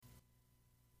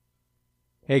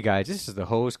Hey guys, this is the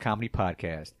HoZ Comedy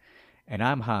Podcast, and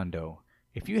I'm Hondo.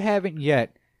 If you haven't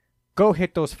yet, go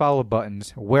hit those follow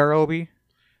buttons. Where, Obi?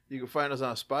 You can find us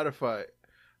on Spotify,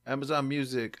 Amazon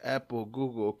Music, Apple,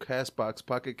 Google, Castbox,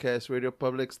 Pocket Cast, Radio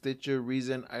Public, Stitcher,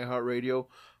 Reason, iHeartRadio,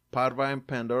 Podvine,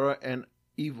 Pandora, and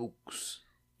eVoox.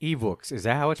 eVoox, is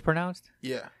that how it's pronounced?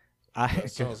 Yeah. That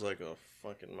sounds like a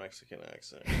fucking Mexican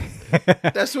accent.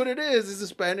 That's what it is. It's a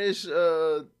Spanish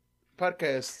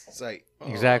podcast site.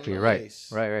 Exactly,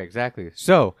 nice. right, exactly.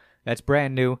 So, that's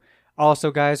brand new. Also,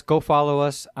 guys, go follow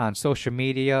us on social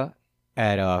media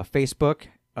at Facebook,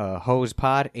 HoZ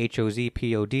Pod,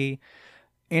 HoZPod,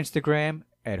 Instagram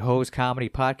at HoZ Comedy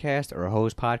Podcast or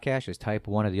HoZ Podcast. Just type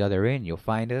one or the other in, you'll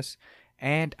find us.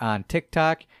 And on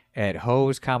TikTok at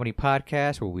HoZ Comedy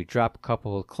Podcast, where we drop a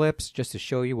couple of clips just to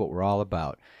show you what we're all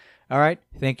about. All right,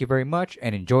 thank you very much,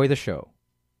 and enjoy the show.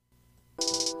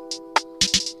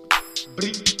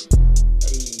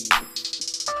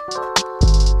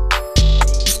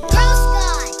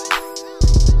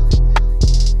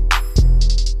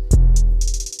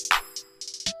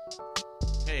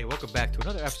 Hey, welcome back to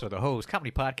another episode of the HoZ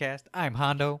Comedy Podcast. I'm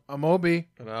Hondo. I'm Obi.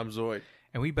 And I'm Zoid.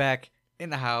 And we back in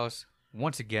the house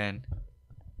once again.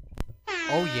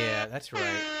 Oh yeah, that's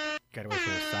right. Gotta wait for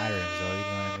the sirens though, you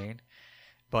know what I mean?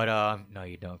 But no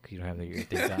you don't, because you don't have your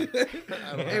things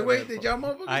on. Hey, wait, did y'all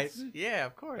motherfuckers? Yeah,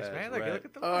 of course, That's man. Look, right. look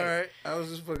at the All light. right. I was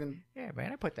just fucking... Yeah,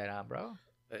 man, I put that on, bro.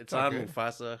 It's on Okay.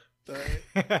 Mufasa.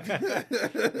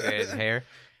 Yeah, his hair.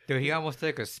 Dude, he almost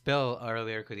took a spill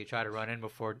earlier because he tried to run in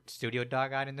before Studio Dog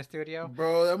got in the studio.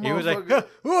 Bro, that He was like,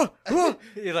 motherfucker...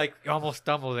 he like almost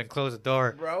stumbled and closed the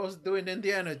door. Bro, I was doing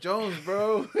Indiana Jones,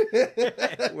 bro.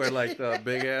 Where like the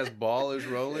big ass ball is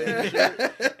rolling. And shit.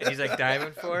 And he's like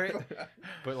diving for it,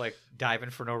 but like diving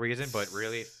for no reason, but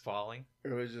really falling.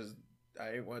 It was just...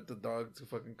 I didn't want the dog to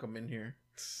fucking come in here.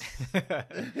 All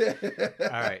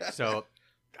right, so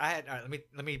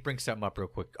let me bring something up real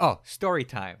quick. Oh, story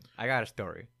time. I got a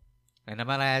story, and I'm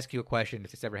gonna ask you a question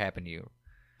if this ever happened to you.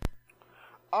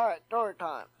 All right, story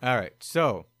time. All right,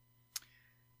 so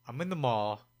I'm in the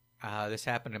mall. This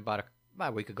happened about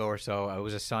a week ago or so. It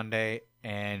was a Sunday,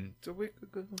 and It's a week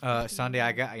ago. Sunday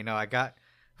I got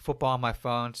football on my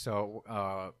phone, so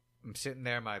I'm sitting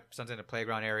there. My son's in the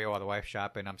playground area while the wife's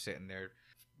shopping. I'm sitting there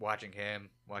watching him,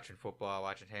 watching football,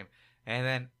 watching him, and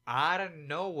then out of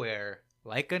nowhere,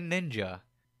 like a ninja,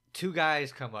 two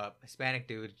guys come up, Hispanic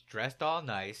dudes dressed all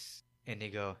nice, and they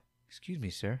go, "Excuse me,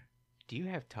 sir, do you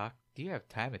have time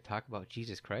to talk about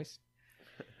Jesus Christ?"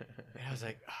 And I was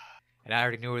like, and I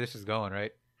already knew where this was going,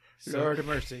 right? Lord of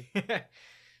mercy.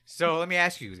 So let me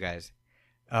ask you guys,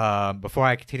 before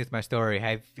I continue with my story,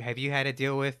 have you had to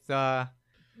deal with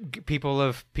people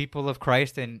of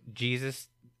Christ and Jesus,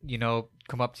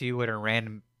 come up to you at a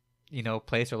random,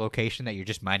 place or location that you're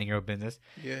just minding your own business,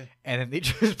 Yeah. and then they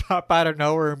just pop out of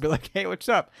nowhere and be like, "Hey, what's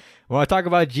up? Want to talk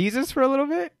about Jesus for a little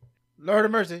bit?" Lord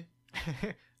of mercy.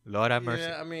 Lord have mercy.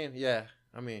 Yeah,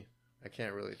 I mean, I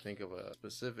can't really think of a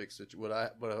specific situation.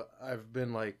 But I've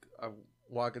been like, I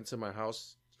walk into my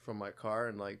house from my car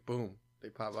and like, boom, they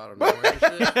pop out of nowhere and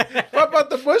shit. What about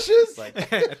the bushes? Like,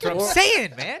 That's what I'm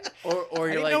saying, man. or I you're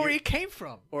didn't like, know where he came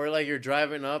from. or like you're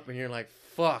driving up and you're like,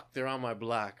 fuck, they're on my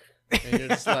block. And you're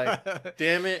just like,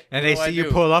 damn it. And what they do I see you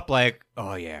do? pull up like,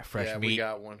 "Oh yeah, fresh Yeah, meat." we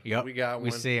got one. Yep, We got one.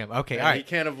 We see him. Okay, And all right. He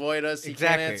can't avoid us. He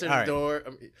Exactly. can't answer All the right. door.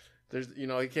 There's,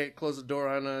 he can't close the door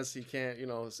on us. He can't,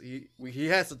 he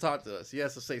has to talk to us. He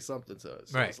has to say something to us.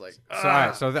 So Right. It's like, So all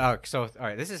right, all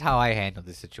right. This is how I handle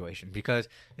this situation because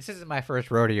this isn't my first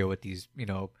rodeo with these,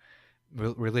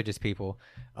 religious people.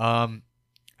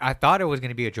 I thought it was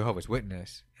going to be a Jehovah's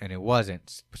Witness, and it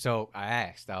wasn't. So I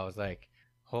asked. I was like,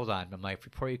 "Hold on." I'm like,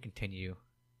 "Before you continue,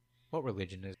 what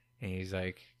religion is?" And he's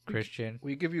like, "Christian."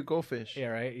 We give you goldfish. Yeah,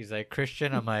 right. He's like,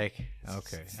 "Christian." I'm like,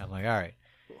 "Okay." I'm like, "All right."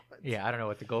 Yeah, I don't know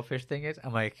what the goldfish thing is.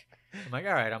 I'm like, all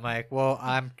right. I'm like, well,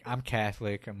 I'm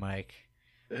Catholic. I'm like,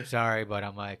 sorry, but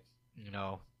I'm like,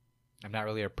 I'm not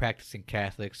really a practicing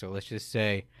Catholic. So let's just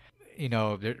say,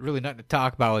 there's really nothing to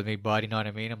talk about with me, bud. You know what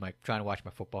I mean? I'm like trying to watch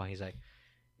my football. He's like,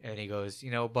 and he goes,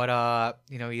 he's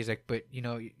like, but you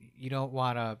don't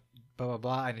want to blah blah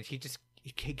blah. And he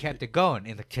kept it going,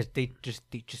 and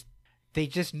they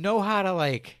just know how to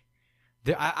like.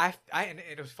 And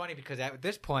it was funny because at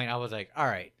this point I was like, all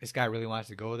right, this guy really wants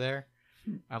to go there.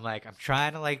 I'm like, I'm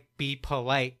trying to like be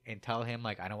polite and tell him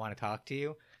like I don't want to talk to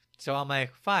you. So I'm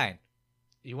like, fine.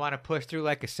 You want to push through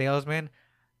like a salesman?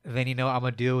 Then I'm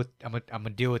gonna deal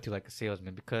with you like a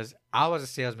salesman because I was a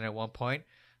salesman at one point,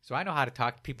 so I know how to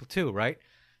talk to people too, right?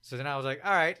 So then I was like,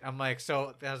 all right. I'm like,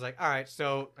 so then I was like, all right.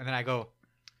 So and then I go,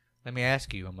 let me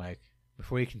ask you. I'm like,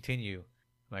 before you continue,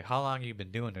 I'm like, how long have you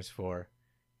been doing this for?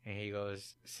 And he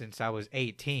goes, since I was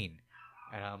 18.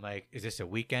 And I'm like, is this a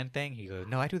weekend thing? He goes,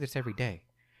 no, I do this every day.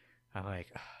 I'm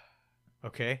like,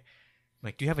 okay. I'm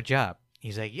like, do you have a job?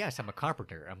 He's like, yes, I'm a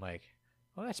carpenter. I'm like,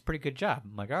 well, that's a pretty good job.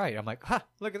 I'm like, all right. I'm like,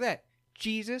 look at that.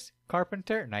 Jesus,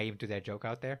 carpenter. And I even threw that joke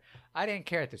out there. I didn't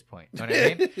care at this point. You know what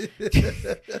I mean?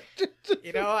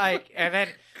 You know, like, and then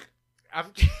I'm,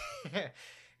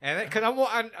 and then, cause I'm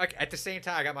like, at the same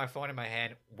time, I got my phone in my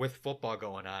hand with football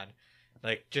going on.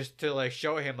 Like, just to, like,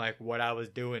 show him, like, what I was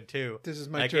doing, too. This is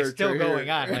my like, church. it's still right going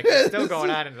here. on. Like, it's still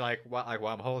going on, and, like, while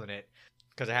I'm holding it.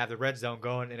 Because I have the red zone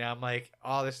going, and I'm like,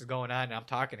 oh, this is going on, and I'm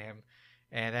talking to him.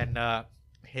 And then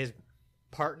his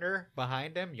partner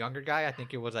behind him, younger guy, I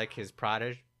think it was, like, his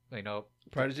prodigy, you know.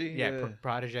 Prodigy? Yeah,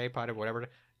 prodigy, whatever,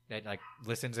 that, like,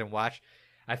 listens and watch.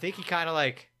 I think he kind of,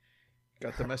 like.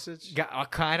 Got the message?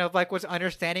 Kind of, like, was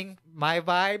understanding my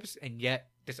vibes, and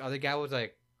yet this other guy was,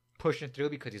 like, pushing through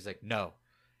because he's like, no,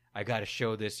 I got to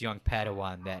show this young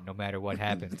Padawan that no matter what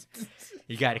happens,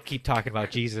 you got to keep talking about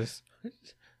Jesus.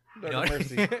 You know,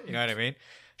 you know what I mean?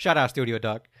 Shout out Studio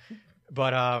Dog.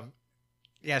 But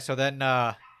yeah, so then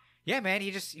yeah, man,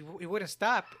 he wouldn't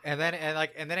stop. And then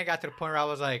it got to the point where I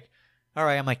was like, all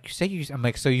right, I'm like, so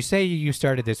you say you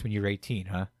started this when you were 18,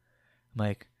 huh? I'm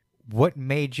like, what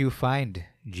made you find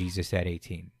Jesus at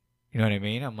 18? You know what I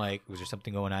mean? I'm like, was there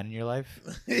something going on in your life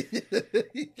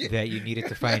that you needed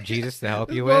to find Jesus to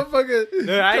help you with?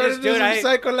 Dude,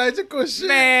 psychological shit.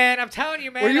 Man, I'm telling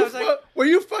you, man. Were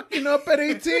you fucking up at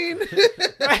 18?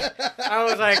 I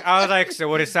was like, so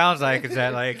what it sounds like is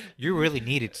that, like, you really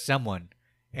needed someone,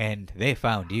 and they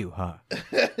found you, huh?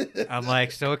 I'm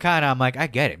like, so it kind of, I'm like, I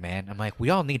get it, man. I'm like, we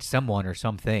all need someone or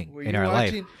something in our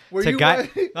life. Were you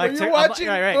watching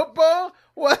football?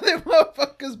 Why the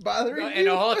motherfuckers bothering you? And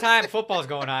the whole time football's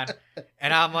going on,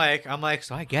 and I'm like,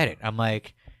 so I get it. I'm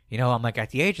like, you know, I'm like,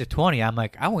 at the age of 20, I'm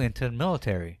like, I went into the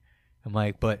military. I'm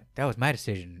like, but that was my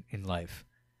decision in life.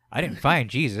 I didn't find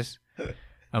Jesus.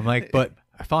 I'm like, but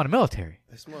I found the military.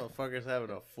 This motherfucker's having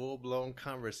a full-blown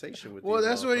conversation with Well, these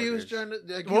that's what he was trying to...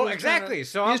 Like, exactly.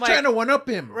 So he was trying to one-up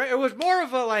him. Right, it was more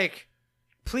of a, like...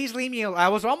 Please leave me alone. I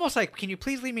was almost like, can you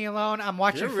please leave me alone? I'm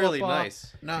watching football. You're really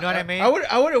nice. No, you know what I mean? I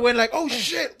would have went like, oh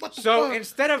shit, what the fuck?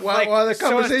 Instead of while the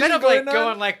conversation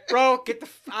going like, bro, get the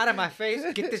out of my face,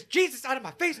 get this Jesus out of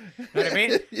my face. You know what I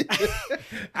mean?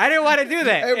 I didn't want to do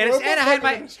that. Hey,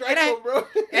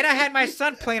 and I had my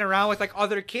son playing around with like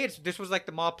other kids. This was like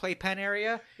the mall playpen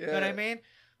area. Yeah. You know what I mean?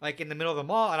 Like in the middle of the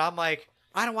mall, and I'm like,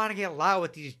 I don't want to get loud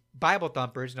with these Bible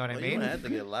thumpers. You know what I mean? You had to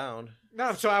get loud.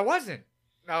 No, so I wasn't.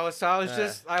 I was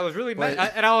really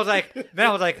mad. And I was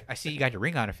like, I see you got your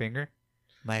ring on a finger.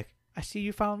 I'm like, I see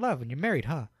you found love and you're married,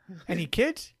 huh? Any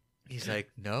kids? He's like,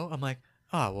 no. I'm like,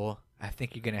 oh, well, I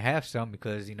think you're going to have some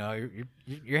because, you know,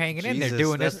 you're hanging in there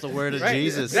doing that's this. That's the word of right?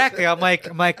 Jesus. Exactly. I'm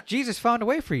like, Jesus found a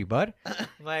way for you, bud. I'm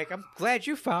like, I'm glad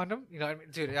you found him. You know what I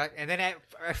mean? Dude, and then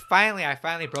I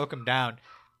finally broke him down.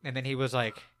 And then he was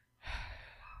like,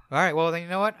 all right, well then you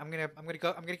know what? I'm gonna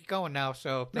keep going now.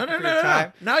 So no.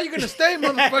 Now you're gonna stay,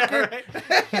 motherfucker.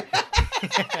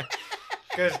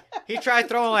 Because he tried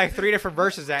throwing like 3 different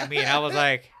verses at me, and I was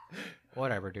like,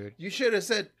 whatever, dude. You should have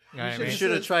said. You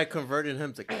should have tried converting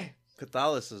him to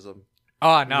Catholicism.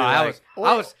 Oh no, I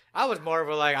was more of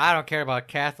a like, I don't care about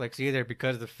Catholics either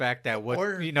because of the fact that what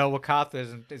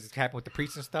Catholicism is happening with the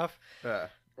priests and stuff.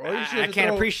 I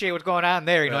can't appreciate what's going on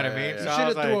there. You know what I mean? You should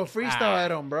have threw a freestyle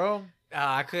at him, bro.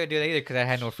 I couldn't do that either because I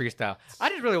had no freestyle. I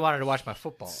just really wanted to watch my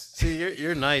football. See,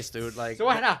 you're nice, dude. Like, so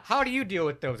how do you deal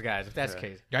with those guys if that's the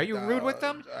case? Are you rude with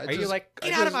them? Are you like,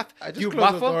 get out of my? I just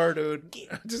close the door, dude.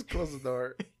 I just close the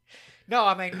door. No,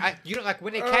 I mean, you don't like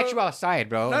when they catch you outside,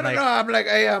 bro. No. I'm like,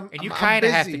 hey, and you kind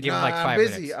of have to give them like 5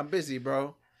 minutes. I'm busy,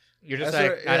 bro. You're just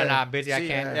like, I don't know, I'm busy. I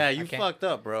can't. Yeah, you fucked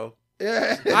up, bro.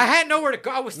 Yeah. I had nowhere to go.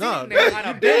 I was sitting there on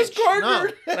a bench.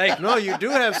 No, you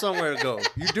do have somewhere to go.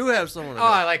 You do have somewhere to go. Oh,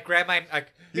 I like grab my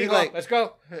let's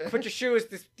go. Put your shoes.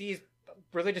 These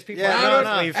religious people. Yeah,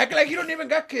 no. Leave. Act like you don't even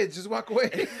got kids. Just walk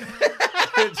away.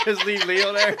 Just leave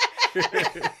Leo there.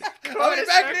 I'll be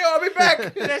back, Leo. I'll be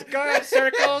back. Just go in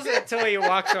circles until he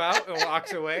walks out and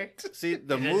walks away. See,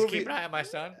 the movie. Just keep an eye on my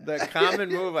son. The common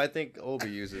move, I think Obi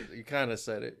uses. You kind of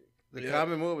said it. The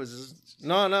common move is just,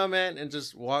 no, man, and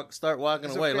just start walking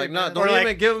away. Okay, like, no, man. don't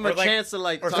even give him a chance to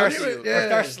like talk to you. Or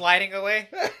start sliding away.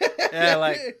 Yeah,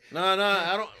 like no,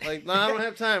 I don't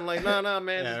have time. Like no,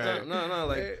 man, Yeah, right. no,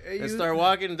 like Hey, and you- start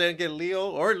walking, then get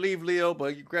Leo or leave Leo,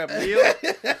 but you grab Leo,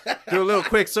 do a little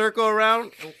quick circle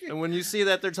around, and when you see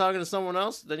that they're talking to someone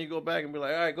else, then you go back and be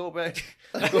like, all right, go back.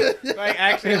 Like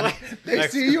actually, They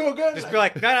like, see you again. just be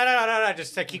like, no.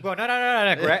 Just like, keep going.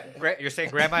 No. You're saying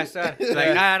grandma's son.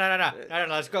 Like, no.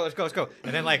 Let's go.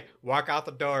 And then like walk out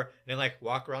the door, and then like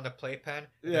walk around the playpen,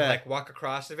 and then like walk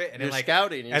across of it, and You're then like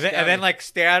scouting. You're and then like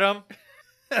stare at him,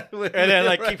 With and then Leo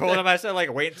like right keep holding myself,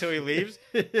 like wait until he leaves,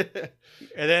 there.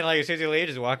 and then like as soon as he leaves,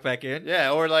 just walk back in.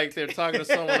 Yeah, or like they're talking to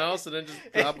someone else and then just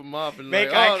drop them off and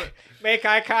Make like, make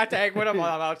eye contact with him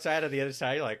while I'm outside on the other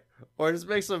side. You're like, or just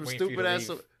make some Waiting for you stupid to ass.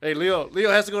 leave. Hey, Leo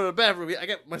has to go to the bathroom.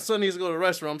 My son needs to go to the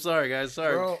restroom. I'm sorry, guys.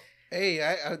 Sorry. Bro,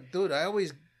 hey, dude, I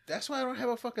always. That's why I don't have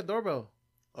a fucking doorbell.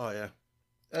 Oh yeah.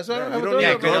 That's why Yeah, I don't have you a don't need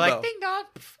yeah, doorbell. because they're doorbell. like ding dong.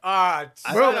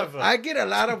 Son Bro, of a- I get a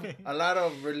lot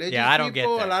of religious Yeah, I don't get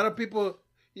people. that. A lot of people.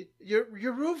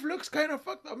 Your roof looks kind of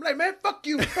fucked up. I'm like, man, fuck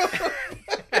you, bro.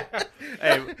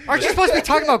 Hey, Aren't you supposed to be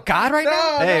talking about God right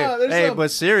now? there's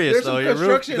but serious there's though, some your roof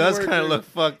construction does work kind of there. look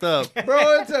fucked up.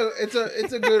 Bro,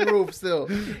 it's a good roof still.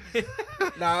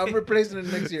 Nah, I'm replacing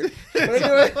it next year.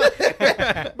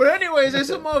 But anyways, there's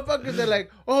some motherfuckers that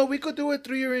like, oh, we could do it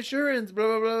through your insurance, blah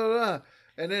blah blah blah blah.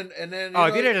 And then Oh,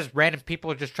 you these know, are just random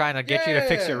people just trying to get you to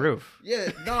fix your roof. Yeah,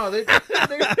 no, they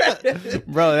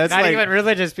Bro, that's Not like even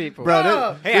religious people. bro,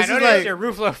 No. Hey, this I is noticed like your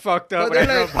roof looked fucked up But when I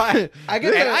they're drove like- by. I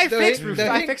get And the- I the- fixed roofs.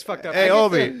 the- I fixed fucked up. Hey, I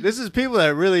Obi, get this is people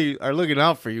that really are looking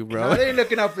out for you, bro. No, they ain't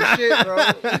looking out for shit, bro.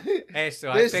 Hey,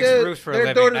 so They I fix said roofs for a they're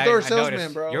living. door-to-door I salesmen,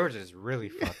 noticed bro. Yours is really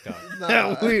fucked up.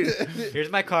 Nah. Here's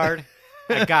my card.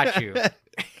 I got you.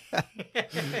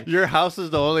 Your house is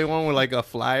the only one with like a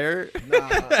flyer. Nah,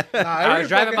 I every was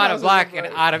driving fucking by house the block, is and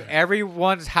like- out of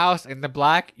everyone's house in the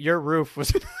block, your roof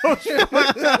was. Dude,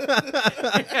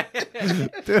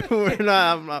 we're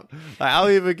not. I'm not. Like, I'll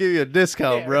even give you a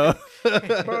discount, bro.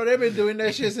 Bro, they've been doing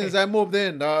that shit since I moved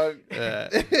in, dog. Yeah.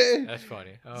 That's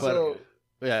funny. Oh. So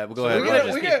Yeah, but go we ahead. religious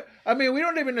Go ahead. got, I mean, we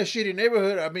don't live in a shitty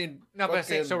neighborhood. I mean, No, but I'm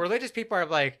saying, so religious people are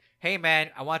like, hey, man,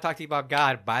 I want to talk to you about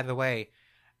God. By the way,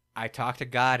 I talk to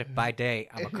God by day.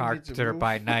 I'm a He needs a carpenter roof.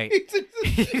 by night.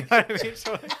 You know what I mean?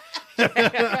 So,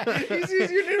 he sees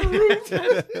you need a roof.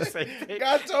 Same thing.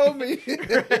 God told me.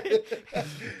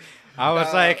 I was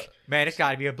Nah. like, man, it's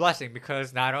got to be a blessing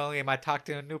because not only am I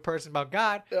talking to a new person about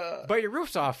God, but your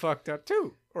roof's all fucked up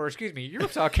too. Or excuse me, your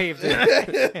roof's all caved in.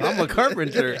 I'm a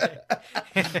carpenter.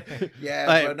 Yeah,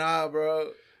 Like- but nah,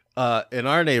 bro. In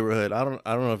our neighborhood, I don't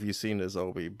know if you've seen this,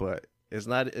 Obi, but it's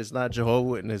not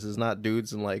Jehovah's Witnesses. It's not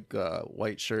dudes in like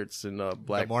white shirts and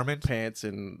black Mormons? pants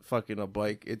and fucking a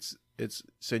bike. It's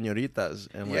senoritas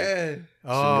and like Yeah.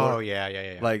 Oh,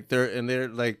 yeah. like they're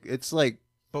like it's like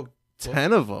But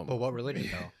 10 of them. But what religion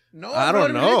though? No, I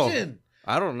don't no know. religion.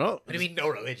 I don't know. What do you mean no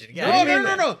religion?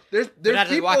 No. There's They're not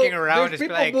just people walking around There's and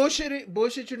people be like-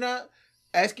 bullshit. You're not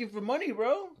asking for money,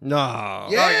 bro. No.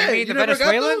 Yeah, you mean the never got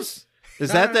Venezuelans? Is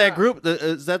No, that no, that no. group?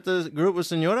 Is that the group with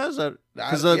senoras?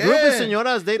 Because the Yeah. group with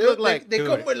senoras, they look like they Dude.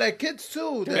 come with like kids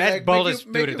too. They, That's like, bold make as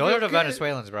you- make dude. you Those feel are the kid.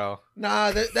 Venezuelans, bro.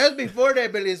 Nah, that's before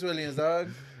that Venezuelans, dog.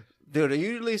 dude.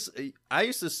 I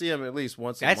used to see them at least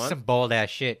once a That's month. some bold ass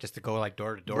shit just to go like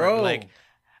door to door. Bro. And be like,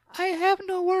 I have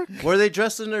no work. Were they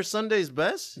dressed in their Sunday's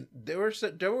best? They were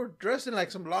dressed in like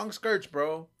some long skirts,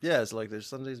 bro. Yeah, it's like their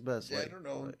Sunday's best. Yeah, Like, I don't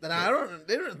know. And I don't.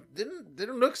 They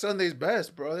don't look Sunday's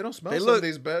best, bro. They don't smell They look-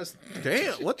 Sunday's best,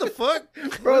 damn, what the fuck,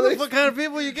 Bro, What kind of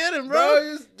people you getting, bro.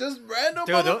 bro? Just random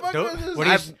Dude, motherfuckers. what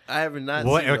just- do you- I have not.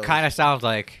 What seen it kind of sounds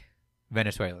like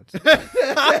Venezuelans.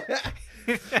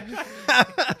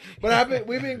 But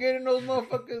we've been getting those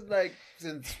motherfuckers like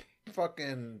since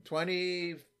fucking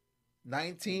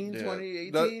 2019, Yeah.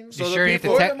 2018. So you the sure ain't the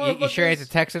people- you sure ain't the motherfuckers-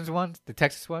 Texans ones? The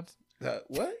Texas ones?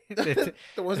 What? The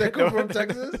The ones that come from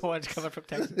Texas? The ones coming from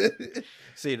Texas.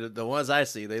 See, the ones I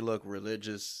see, they look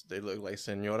religious. They look like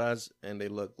senoras, and they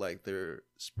look like they're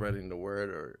spreading the word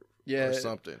or Yeah.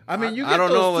 something. I mean, you I get don't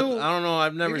know those what too. I don't know.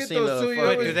 I've never get seen those the. too, you But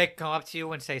fucking- do they come up to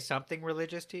you and say something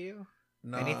religious to you?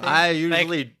 No. Anything? I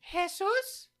usually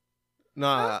Jesus?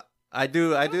 no. I do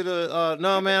the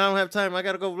no man. I don't have time. I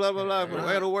gotta go. Blah blah blah.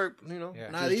 I gotta work. You know. Yeah.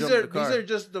 Nah, Just these jump in are the car.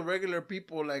 just the regular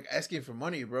people like asking for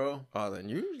money, bro. Oh, then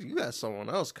you got someone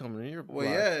else coming in your. Well,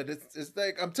 block. yeah, it's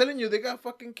like I'm telling you, they got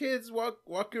fucking kids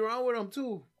walking around with them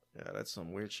too. Yeah, that's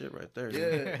some weird shit right there. dude.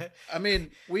 Yeah, I mean,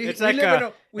 It's we like live in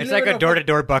a we it's live like in a door to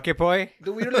door bucket boy.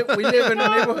 We live in a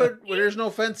neighborhood where there's no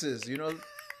fences, you know.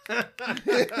 What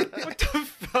the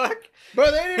fuck?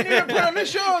 Bro, they didn't even put on the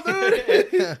show, dude.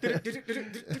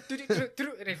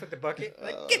 And they put the bucket.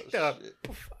 Like, Oh, get the shit.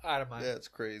 poof out of my. That's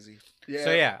crazy. Yeah.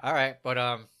 So yeah, all right, but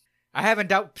I haven't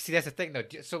dealt. See, that's the thing, though.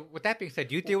 So, with that being said,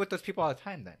 do you deal with those people all the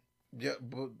time then? Yeah,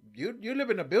 but you live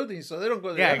in a building, so they don't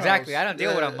go to Yeah, your exactly. house. I don't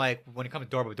deal with them like when it comes to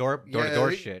door to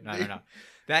door shit. No.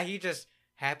 That he just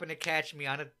happened to catch me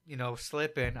on a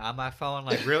slipping on my phone,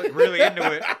 like really into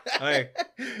it. Like,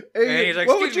 and he's like,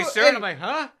 "Excuse me, sir." And I'm like,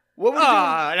 "Huh?" What would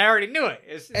and I already knew it.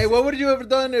 Hey, what would you have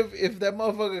done if that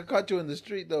motherfucker caught you in the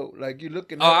street though? Like you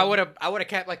looking? I would have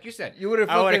kept, like you said. You would have.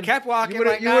 I would have kept walking. You would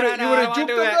have juked him,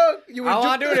 dog. You I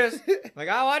want to do this. Like,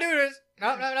 I want to do this.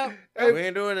 No. We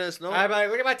ain't doing this. No. I'm like,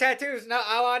 look at my tattoos. No,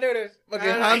 I want to do this. Fucking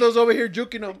Hondo's over here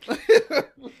juking him.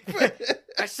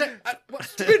 I said,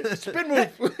 spin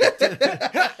move.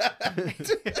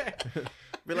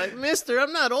 Be like, Mister,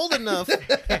 I'm not old enough. He'd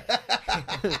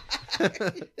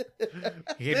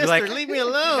Mister, be like, leave me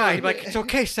alone. No, he'd be like, it's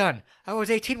okay, son. I was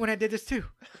 18 when I did this too.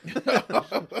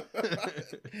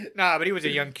 Nah, but he was a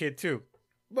young kid too.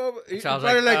 He's So I was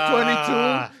probably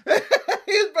like, 22.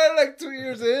 He's probably like 2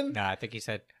 years in. Nah, I think he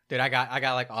said, dude, I got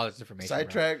like all this information.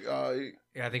 Sidetrack.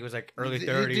 Yeah, I think it was like early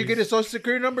 30s. Did you get his social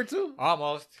security number too?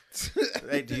 Almost.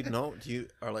 Hey, do you know?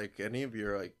 Are like any of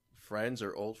your like friends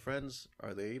or old friends?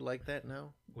 Are they like that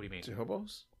now? What do you mean?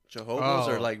 Jehovah's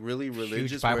are like really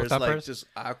religious, Bible where it's like thumpers? just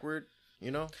awkward,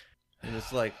 and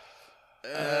it's like,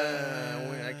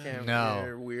 I can't. No.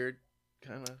 They're weird,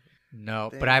 kind of. No,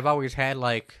 Damn. but I've always had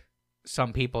like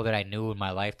some people that I knew in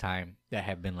my lifetime that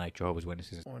have been like Jehovah's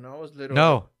Witnesses. When I was little.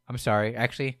 No, I'm sorry.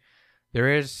 Actually,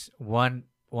 there is one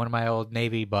of my old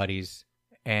Navy buddies,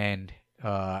 and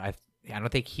I don't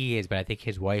think he is, but I think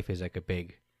his wife is like a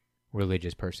big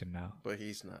religious person now. But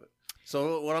he's not.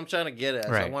 So what I'm trying to get at,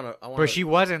 is Right. I want to. But she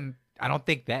wasn't. I don't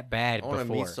think that bad I want to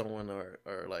before. meet someone, or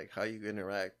like how you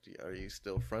interact. Are you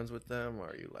still friends with them? Or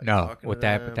are you like No, talking with to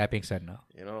that. them? With that being said, no.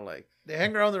 Like They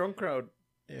hang around their own crowd.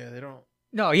 Yeah, they don't.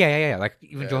 No, yeah. Like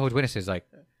even Yeah. Jehovah's Witnesses, like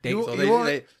they. You- so you they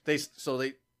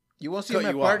You won't see Cut them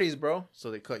at you off. parties, bro. so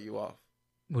they cut you off.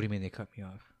 What do you mean they cut me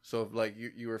off? So like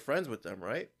you were friends with them,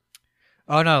 right?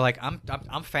 Oh no, like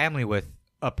I'm family with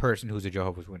a person who's a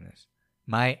Jehovah's Witness.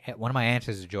 One of my aunts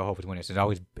is a Jehovah's Witness. Has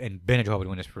always been a Jehovah's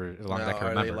Witness for as long as I can Are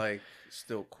remember. they like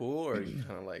still cool, or are you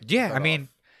kind of like Yeah, cut I mean, off?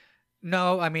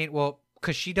 no, I mean, well,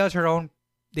 because she does her own.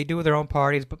 They do their own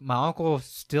parties, but my uncle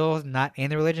still not in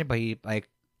the religion, but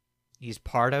he's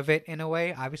part of it in a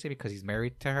way, obviously because he's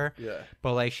married to her. Yeah,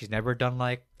 But like she's never done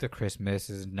like the Christmas,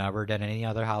 has never done any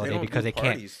other holiday don't because do they can't.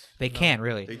 parties. They can't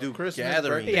really. They do Christmas,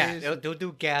 gatherings. birthday. Yeah, they'll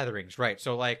do gatherings, right?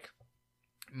 So like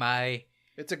my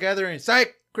It's a gathering.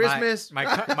 Psych. Christmas. my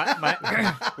What if,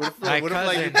 My what if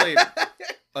like you cousin- played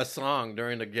a song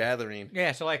during the gathering?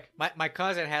 yeah. So like my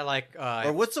cousin had like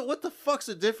Or what the fuck's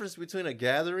the difference between a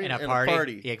gathering in and a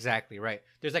party. Yeah, exactly right.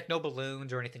 There's like no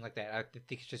balloons or anything like that. I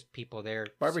think it's just people there.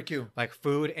 Barbecue. Like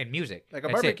food and music. Like a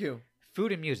That's it. barbecue.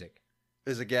 Food and music.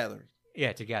 Is a gathering. Yeah,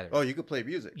 it's a gathering. Oh, you could play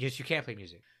music. Yes, you can't play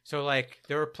music. So like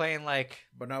they were playing like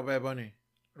But now Bad Bunny.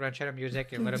 ranchero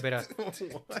music and a little bit of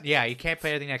What? yeah. You can't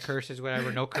play anything that curses,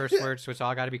 whatever. No curse words. So it's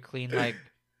all got to be clean like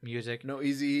music. No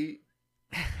Easy.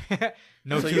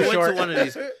 No So too you went short. to one of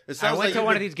these. It I sounds went like to you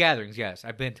one of could- these gatherings. Yes,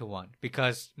 I've been to one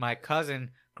because my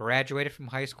cousin graduated from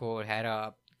high school and had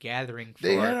a gathering.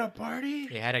 They for, had a party?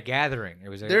 They had a gathering. It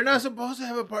was a. They're not supposed to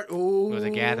have a party. Ooh. It was a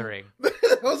gathering.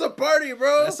 That was a party,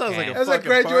 bro. That sounds like a Yeah. That's a fucking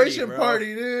graduation party,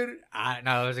 party, dude.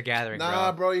 No, it was a gathering.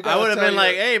 Nah, bro. You I gotta would have tell been you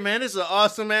like, that. "Hey, man, this is an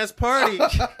awesome ass party."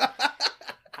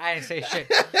 I didn't say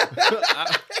shit.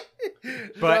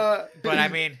 Nah. But I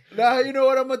mean, Nah, you know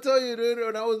what I'm gonna tell you, dude.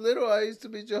 When I was little, I used to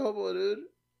be Jehovah, dude.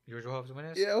 you were Jehovah's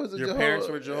Witness. Yeah, I was a Your Jehovah. parents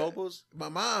were Jehovah's. My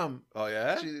mom. Oh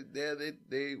yeah.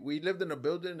 We lived in a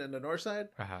building in the north side,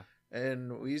 Uh-huh.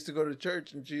 and we used to go to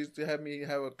church, and she used to have me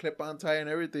have a clip-on tie and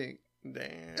everything.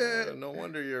 Damn. No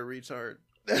wonder you're a retard.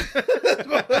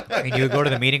 And you would go to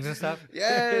the meetings and stuff.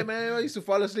 Yeah, man. I used to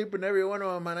fall asleep in every one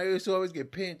of them, and I used to always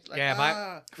get pinched. Like,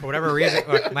 Yeah, for whatever reason,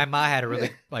 like, my mom had a really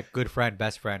like good friend,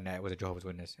 best friend that was a Jehovah's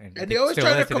Witness, and it they always still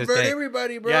try to is this convert day.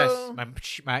 everybody, bro.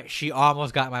 Yes, she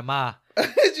almost got my ma.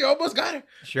 She almost got it.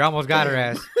 She almost got her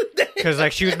ass because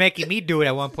like she was making me do it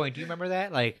at one point. Do you remember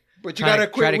that? Like, But you gotta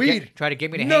quit weed. Try to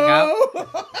get me to No. hang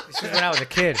out. This is when I was a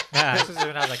kid. Nah, this is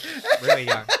when I was like really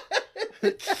young.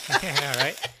 Yeah,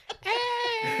 right.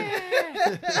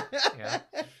 Yeah.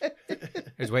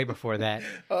 It was way before that.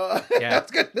 Yeah. I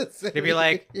was gonna say. They'd be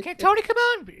like, "Can Tony come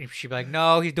on?" She'd be like,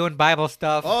 "No, he's doing Bible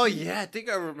stuff." Oh yeah, I think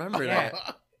I remember Yeah.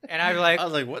 that. And I'd be like, I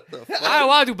was like, "What the fuck?" "I don't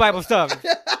want to do Bible stuff." For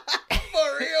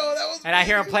real, that was. And I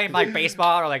hear him playing like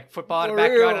baseball or like football in the For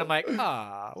background. real. And I'm like,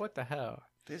 "Ah, what the hell?"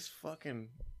 This fucking.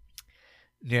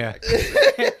 Yeah.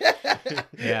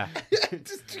 Yeah.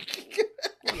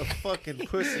 What The fucking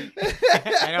pussy.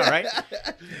 I know, right?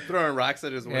 Throwing rocks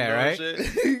at his window right? and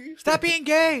shit. Stop being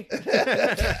gay.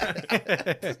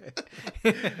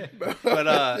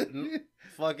 But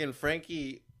fucking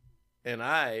Frankie and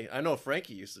I know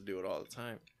Frankie used to do it all the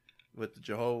time with the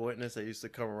Jehovah's Witness. They used to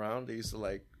come around. They used to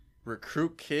like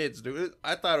recruit kids, dude.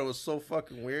 I thought it was so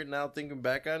fucking weird now thinking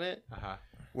back on it.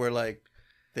 Where like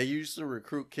they used to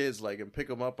recruit kids like and pick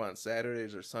them up on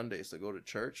Saturdays or Sundays to go to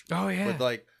church. Oh yeah. But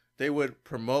like they would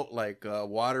promote like a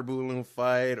water balloon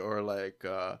fight or like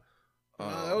that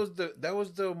was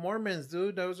the Mormons,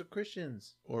 dude. That was the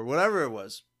Christians or whatever it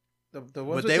was. The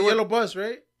ones with the yellow bus,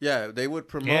 right? Yeah, they would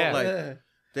promote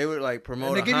they would like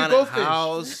promote a haunted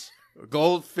house,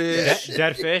 goldfish,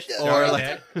 dead fish, or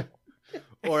like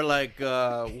or like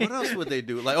what else would they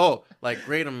do? Like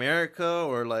Great America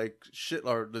or like shit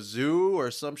or the zoo or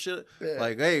some shit. Yeah.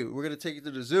 Like, hey, we're gonna take you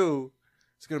to the zoo.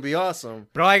 It's gonna be awesome.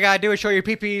 But all you gotta do is show your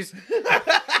peepees.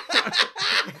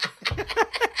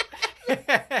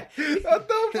 What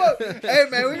the fuck? Hey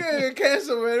man, we're gonna get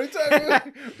canceled, man. We're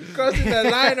crossing that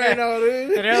line right now,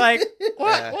 dude. And they're like,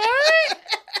 what? Yeah.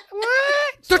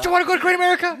 What? Don't you want to go to Great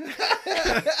America?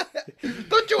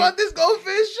 Don't you want this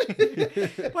goldfish?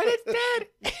 But it's dead.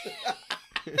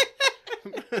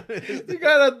 You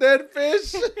got a dead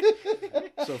fish.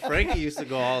 So Frankie used to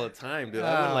go all the time, dude.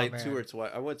 I went like man. 2 or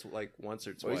twice. I went like once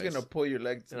or twice. He's gonna pull your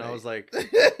leg tonight. And I was like,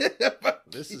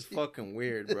 this is fucking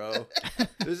weird, bro.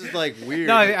 This is like weird.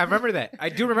 No, I remember that. I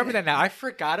do remember that now. I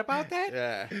forgot about that.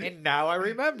 Yeah. And now I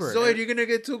remember. So you're gonna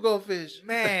get 2 goldfish.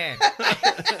 Man.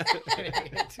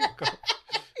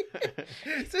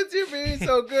 Since you're being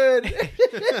so good.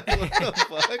 What the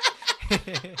fuck?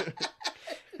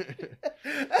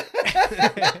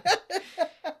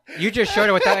 You just showed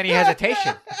it without any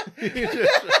hesitation.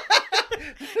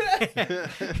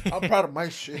 I'm proud of my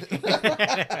shit.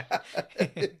 That's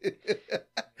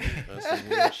some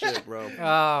weird shit, bro.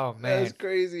 Oh man, That's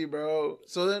crazy, bro.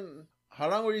 So then, how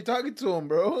long were you talking to him,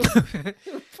 bro?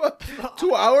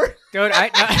 2 hours? dude.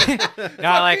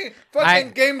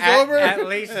 Fucking game's over. At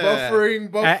least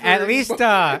buffering. at least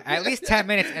 10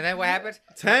 minutes, and then what happens?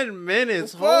 10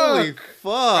 minutes. Fuck. Holy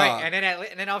fuck! Right, and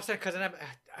then all of a sudden, because then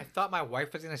I thought my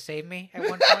wife was gonna save me at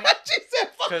one point. She said,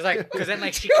 Because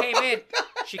then she came in,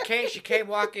 she came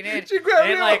walking in, She grabbed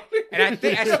and me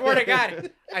and I swear to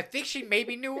God, I think she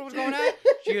maybe knew what was going on.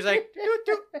 She was like,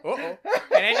 uh-oh, and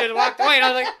then just walked away, and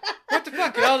I was like, what the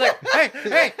fuck? And I was like,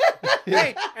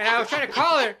 hey, and I was trying to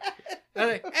call her. I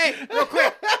was like, hey, real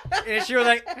quick, and she was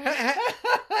like,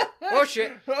 oh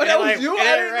shit. Oh, that was you? I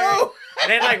didn't know.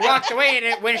 And then like walked away and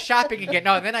it went shopping again.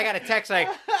 No, and then I got a text like,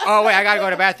 oh wait, I gotta go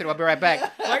to the bathroom. I'll be right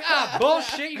back. I'm like,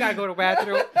 bullshit, you gotta go to the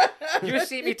bathroom. You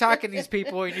see me talking to these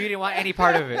people and you didn't want any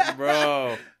part of it.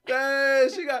 Bro. Dang,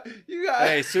 you got.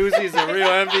 Hey, Susie's a real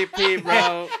MVP,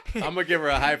 bro. I'm gonna give her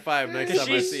a high five next time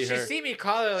I see her. She see me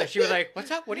call her, like, she was like,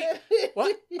 what's up? What?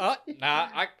 Nah,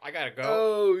 I gotta go.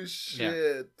 Oh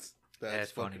shit.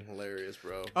 That's funny. fucking hilarious,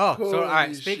 bro. Oh, so all right.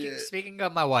 Holy Speaking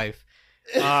of my wife,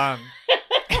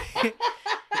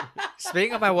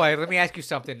 speaking of my wife, let me ask you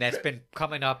something that's been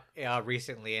coming up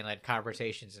recently in like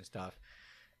conversations and stuff.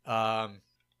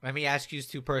 Let me ask you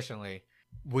two personally.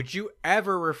 Would you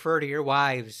ever refer to your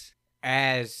wives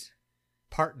as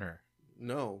partner?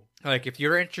 No. Like if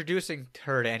you're introducing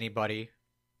her to anybody,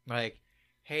 like,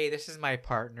 hey, this is my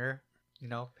partner,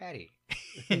 Patty.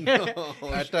 No.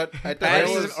 I thought Patty that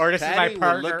was. this is my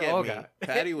partner, Olga.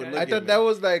 Patty would look I at me. thought that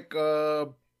was like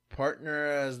partner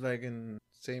as like in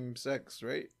same sex,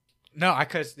 right? No,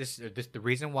 because this the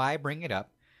reason why I bring it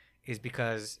up is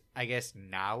because I guess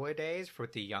nowadays for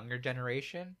the younger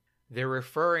generation, they're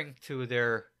referring to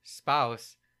their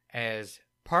spouse as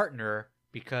partner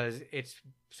because it's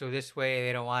so this way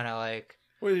they don't want to like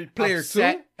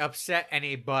upset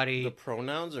anybody. The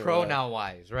pronouns or pronoun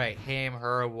wise, right? Him,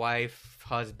 her, wife,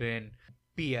 husband,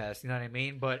 BS. You know what I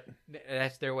mean? But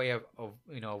that's their way of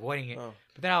avoiding it. Oh.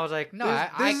 But then I was like, no, This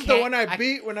I is can't. the one I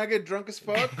beat when I get drunk as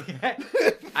fuck.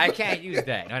 I can't use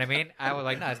that. You know what I mean? I was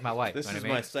like, no, it's my wife. This you know is what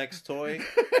I mean? my sex toy.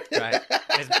 Right.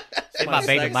 It's my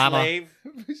baby sex mama. slave.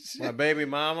 My baby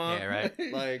mama. Yeah, right.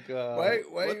 Like, Why-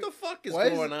 what the fuck is why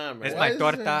is- going on, man? It's Why my is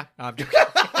torta. No, I'm joking.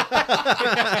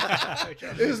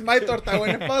 This is my torta.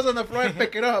 When it falls on the floor, I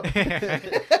pick it up.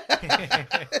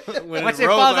 Once it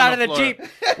falls out of the Jeep,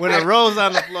 When it rolls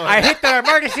on the floor. I hit the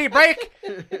emergency brake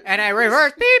and I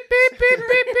reverse beep, beep, beep,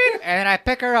 beep, beep, and then I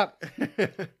pick her up.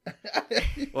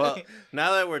 Well,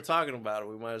 now that we're talking about it,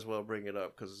 we might as well bring it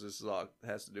up because this is all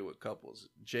has to do with couples.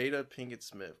 Jada Pinkett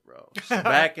Smith, bro. She's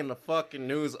back in the fucking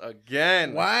news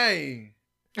again. Why?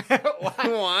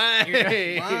 Why? You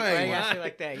know, Why? why you gotta say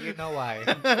like that? You know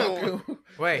why.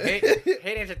 Wait,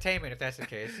 hate entertainment if that's the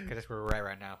case, because that's where we're at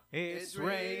right now. It's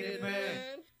raining,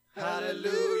 man.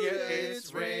 Hallelujah,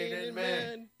 it's raining,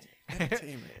 man.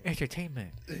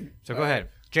 Entertainment. So go ahead.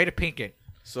 Jada Pinkett.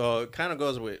 So it kind of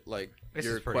goes with like This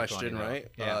your is pretty question, funny, right?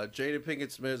 though. Yeah. Jada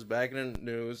Pinkett Smith's back in the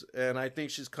news, and I think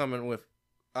she's coming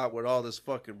out with all this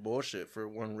fucking bullshit for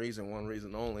one reason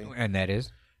only. And that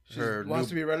is? She wants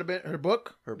to be relevant. Her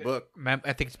book? Her book.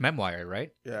 I think it's memoir,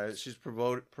 right? Yeah, she's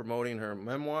promoting her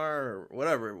memoir or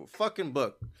whatever. Fucking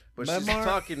book. But she's Memoir?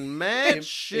 talking mad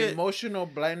shit. Emotional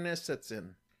blindness sets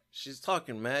in. She's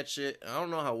talking mad shit. I don't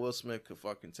know how Will Smith could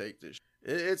fucking take this.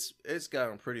 It's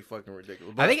gotten pretty fucking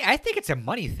ridiculous. But I think it's a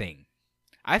money thing.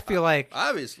 I feel like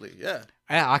obviously, yeah.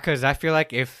 Yeah, because I feel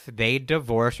like if they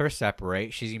divorce or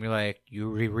separate, she's gonna be like, "You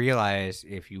realize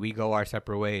if we go our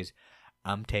separate ways,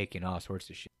 I'm taking all sorts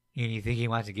of shit." You think he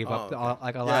wants to give up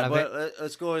like a lot of it? But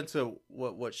let's go into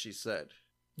what she said.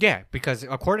 Yeah, because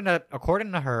according to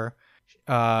her,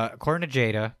 according to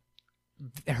Jada,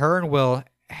 her and Will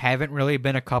haven't really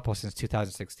been a couple since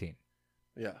 2016.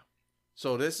 Yeah.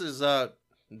 So this is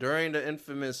during the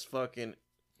infamous fucking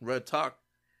Red Talk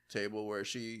table where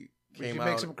she came out. She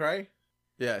makes him cry?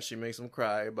 Yeah, she makes him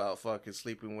cry about fucking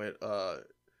sleeping with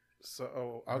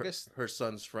August? her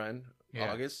son's friend,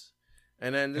 Yeah. August.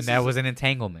 And then that was an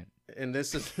entanglement. And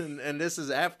this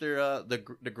is after the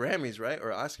Grammys, right?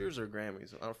 Or Oscars or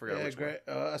Grammys? I don't forget which one.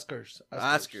 Oscars.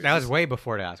 Oscars. That was way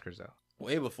before the Oscars, though.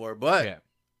 Way before, but Yeah.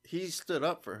 he stood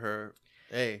up for her.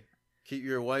 Hey, keep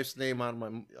your wife's name out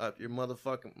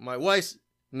of my wife's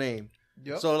name.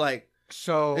 Yep.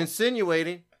 So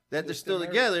insinuating that they're still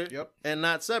together Yep. and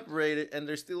not separated, and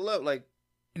they're still love. Like,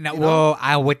 Now,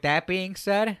 well, with that being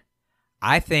said,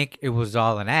 I think it was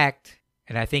all an act,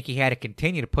 and I think he had to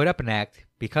continue to put up an act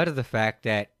because of the fact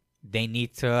that they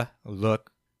need to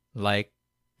look like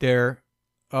they're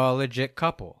a legit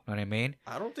couple. Know what I mean?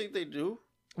 I don't think they do.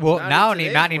 Well, Not in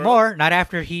today's not anymore. Not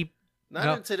after he. Not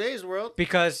No. in today's world.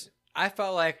 Because I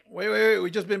felt like Wait. We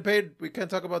just been paid. We can't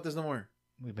talk about this no more.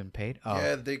 we've been paid. Oh,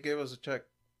 Yeah, they gave us a check.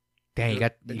 dang!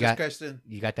 It just cashed in.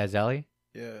 You got that Zelly?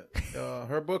 Yeah.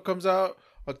 Her book comes out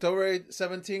October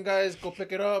 17, guys. Go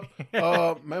pick it up.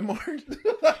 Memoir.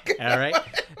 All right,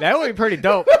 that would be pretty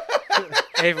dope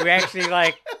if we actually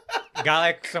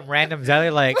got some random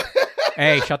Zelly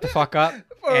hey, shut the fuck up.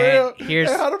 For And real. Hey,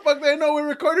 how the fuck they know we're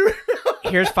recording right now?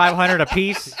 Here's 500 a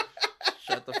piece.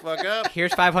 Shut the fuck up.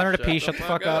 Here's 500 a piece. Shut the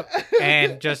fuck up.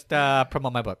 And just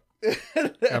promote my book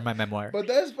or my memoir. But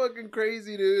that's fucking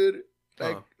crazy, dude.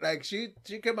 Huh. Like she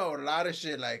came out with a lot of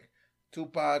shit. Like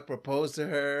Tupac proposed to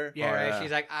her. Yeah, Oh, right. yeah.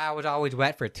 She's like, I was always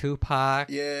wet for Tupac.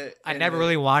 Yeah. I never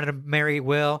really wanted to marry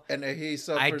Will. And then he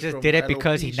suffers I just from did it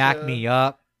because he knocked alopecia. me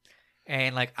up.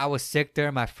 And I was sick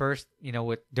during my first, while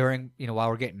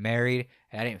we're getting married,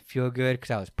 and I didn't feel good because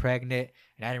I was pregnant,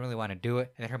 and I didn't really want to do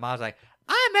it. And then her mom was like,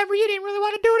 I remember you didn't really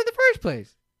want to do it in the first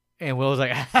place. And Will was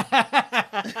like,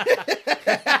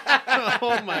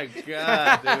 Oh my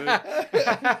god,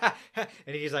 dude.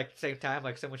 And he's like, same time,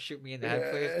 someone shoot me in the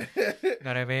head, please. You know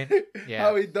what I mean? Yeah.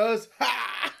 How he does.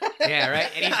 Yeah, right.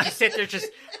 And he sits there just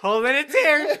holding a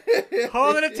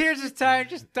tear this time.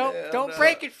 Just don't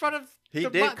break in front of. He the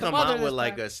did come mother out with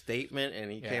this time. a statement, and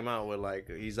he came out with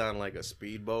he's on a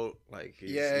speedboat,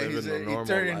 he's Yeah, living he's the normal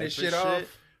turning life this and shit off.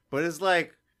 But it's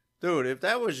dude, if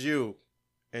that was you,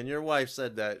 and your wife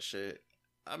said that shit,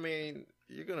 I mean,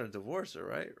 you're gonna divorce her,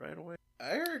 right away.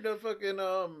 I heard the fucking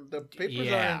the papers are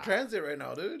Yeah. in transit right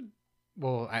now, dude.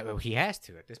 Well, he has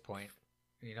to at this point.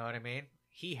 You know what I mean?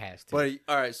 He has to. But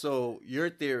all right, so your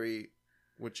theory,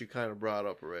 which you kind of brought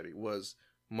up already, was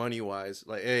money wise.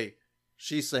 Hey,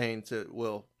 she's saying to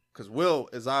Will, because Will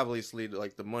is obviously the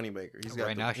moneymaker. He's got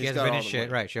right now she he's hasn't got been all in the shit.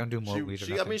 money. Right? She don't do movies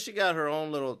or I nothing. mean, she got her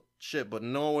own little shit, but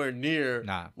nowhere near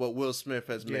Nah. what Will Smith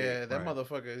has made. Yeah, that Right.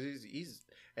 motherfucker. He's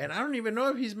and I don't even know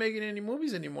if he's making any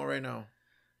movies anymore right now.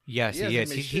 Yes, He he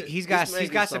hasn't is. made shit. He's making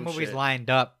got some some movies shit. lined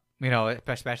up.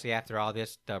 Especially after all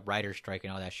this, the writer's strike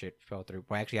and all that shit fell through.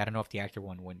 Well, actually, I don't know if the actor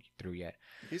one went through yet.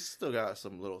 He's still got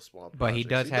some little small. But he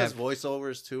projects. does have-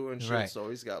 voiceovers too and shit. Right. So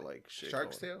he's got shit.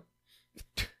 Shark's going.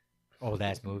 Tale. Old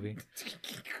ass movie.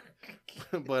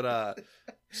 But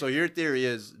so your theory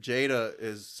is Jada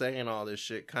is saying all this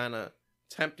shit, kind of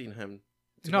tempting him.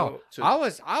 No, to- I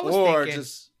was or thinking.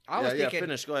 just I was thinking.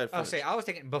 finish. Go ahead. I'll Finish. say I was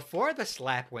thinking before the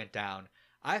slap went down.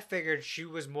 I figured she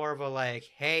was more of a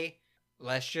hey,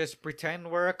 let's just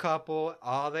pretend we're a couple.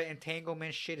 All the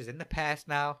entanglement shit is in the past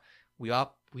now. We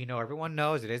know everyone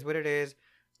knows it is what it is.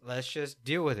 Let's just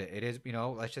deal with it. It is,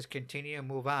 let's just continue and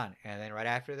move on. And then right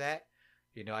after that,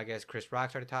 I guess Chris Rock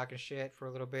started talking shit for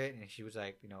a little bit, and she was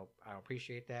like, I don't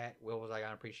appreciate that. Will was like, I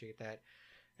don't appreciate that.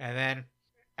 And then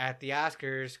at the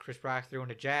Oscars, Chris Rock threw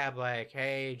in a jab like,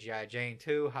 hey, G.I. Jane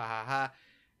 2, ha ha ha.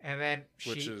 And then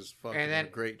which is fucking a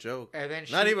great joke. And then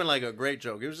not even like a great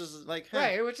joke. It was just like, hey.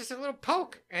 Right, it was just a little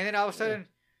poke. And then all of a sudden,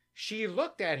 she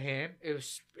looked at him. It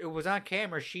was on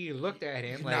camera. She looked at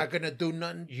him. You're like, not gonna do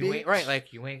nothing. You ain't right.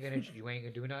 Like you ain't gonna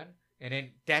do nothing. And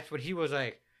then that's what he was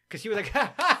like, because he was like,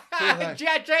 ha ha ha,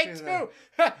 G.I. Jane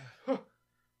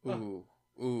 2.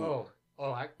 Ooh.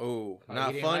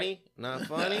 Not funny. Not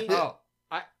funny.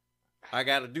 I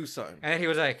gotta do something. And then he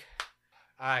was like,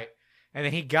 all right. And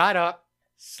then he got up,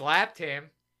 slapped him,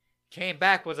 came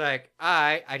back, was like, all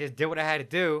right, I just did what I had to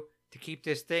do to keep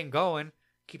this thing going,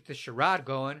 keep the charade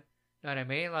going. You know what I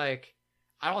mean? Like,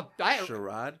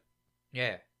 Charade?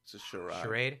 Yeah. It's a charade.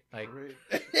 Charade? Like,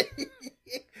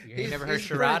 you He's never heard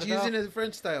French. charade? He's using his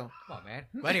French style. Come on, man.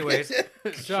 Well, anyways,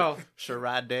 so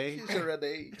charade.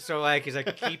 So like, he's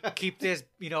like, keep this,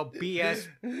 BS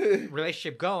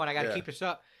relationship going. I got to keep this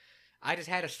up. I just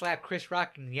had to slap Chris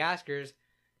Rock in the Oscars.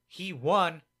 He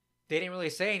won. They didn't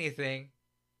really say anything.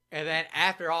 And then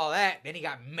after all that, then he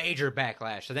got major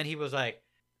backlash. So then he was like,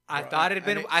 I thought it would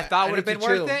have been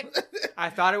worth it.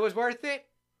 I thought it was worth it.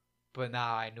 But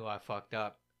now I knew I fucked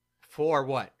up. For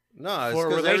what? No, it's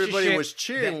because everybody was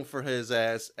cheering for his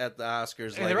ass at the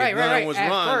Oscars. Like, right. was at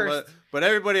wrong. First, but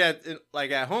everybody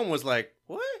at home was like,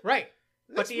 what? Right.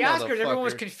 But the Oscars, everyone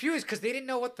was confused because they didn't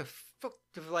know what the fuck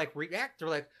to react. They're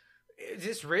like, is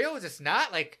this real? Is this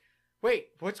not? Like, wait,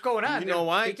 what's going on? You know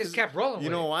why? They just kept rolling. You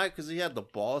know why? Because he had the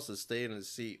balls to stay in his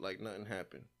seat like nothing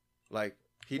happened. Like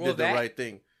he did the right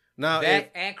thing. Now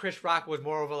and Chris Rock was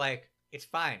more of a like, it's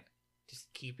fine,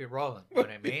 just keep it rolling. You know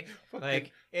what I mean?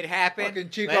 Like it happened. Fucking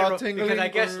cheek all tingling. Because I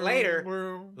guess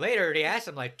later they asked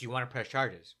him like, do you want to press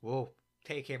charges? We'll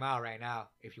take him out right now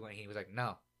if you want. He was like,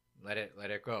 no, let it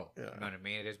go. Yeah. You know what I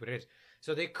mean? It is what it is.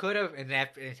 So they could have, and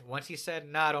once he said,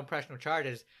 no, don't press no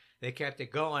charges. They kept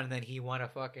it going, and then he won a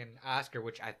fucking Oscar,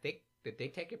 which I think, did they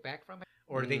take it back from him?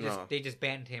 Or they just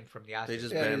banned him from the Oscars? They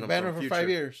just banned him for 5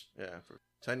 years. Yeah, for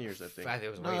 10 years, I think.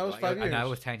 It was 5 years. No, it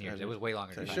was 10 years. It was way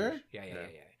longer than 5 years. Yeah.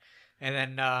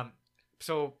 And then,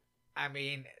 so, I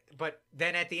mean, but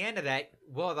then at the end of that,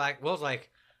 Will's like,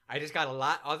 I just got a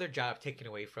lot other jobs taken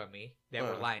away from me that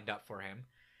were lined up for him.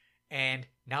 And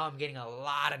now I'm getting a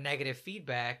lot of negative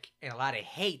feedback and a lot of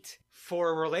hate for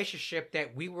a relationship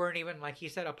that we weren't even, like he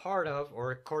said, a part of,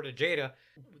 or according to Jada,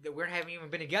 that we haven't even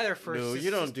been together for since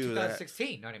you don't do 2016.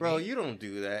 That. You know what I Bro, mean? you don't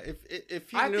do that.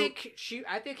 If you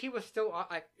I think he was still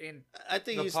like in. I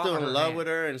think he's still in love with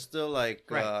her and still like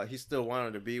he still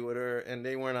wanted to be with her, and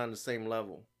they weren't on the same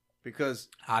level because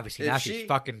obviously now she's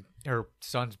fucking her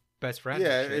son's best friend.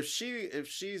 Yeah, if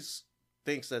she's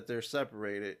thinks that they're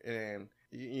separated and.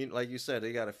 Like you said,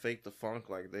 they gotta fake the funk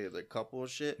like they're the couple and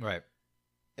shit. Right.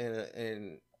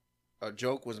 And a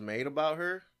joke was made about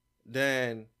her.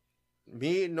 Then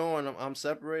me knowing I'm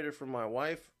separated from my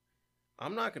wife,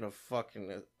 I'm not gonna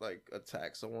fucking like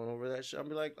attack someone over that shit. I'll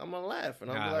be like, I'm gonna laugh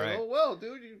and I'll be like, oh well,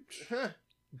 dude,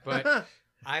 But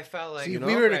I felt like if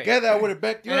we were together, I would have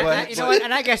backed you up. You know what?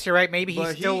 And I guess you're right. Maybe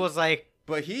he still was like.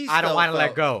 But I don't want to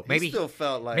let go. Maybe he still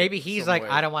felt like maybe he's like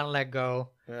I don't want to let go,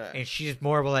 yeah. And she's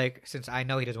more of a like since I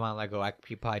know he doesn't want to let go, I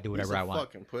could probably do whatever I want. He's a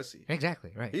fucking pussy.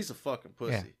 Exactly right. He's a fucking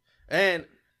pussy. Yeah. And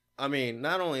I mean,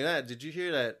 not only that, did you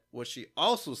hear that? What she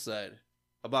also said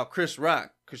about Chris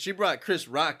Rock, because she brought Chris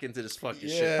Rock into this fucking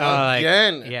shit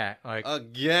again.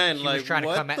 Again. He was trying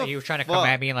to come at. He was trying to come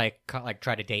at me and like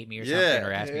try to date me or something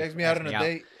or ask me out on a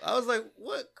date. I was like,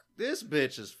 what? This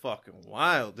bitch is fucking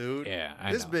wild, dude. Yeah,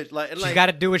 this know. Bitch, like, she's got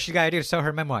to do what she got to do to sell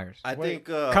her memoirs. I think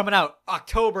coming out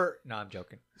October. No, I'm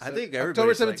joking. I think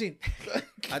October 17th.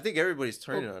 I think everybody's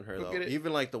turning on her though.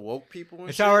 Even like the woke people. And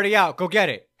it's shit. Already out. Go get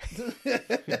it.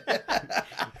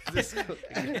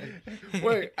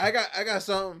 Wait, I got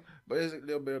something, but it's a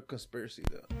little bit of conspiracy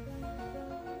though.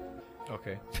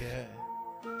 Okay. Yeah.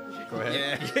 Go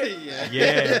ahead.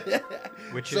 Yeah.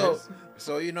 Which is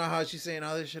so you know how she's saying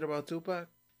all this shit about Tupac?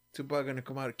 Tupac gonna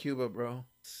come out of Cuba, bro.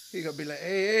 He gonna be like,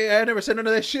 hey, I never said none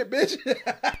of that shit, bitch.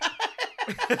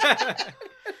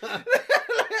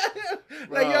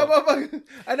 Like, yo, motherfucker,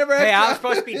 I never had. Hey, I was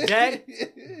supposed to be dead,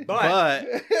 but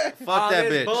fuck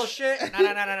that bitch. Bullshit. No.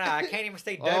 I can't even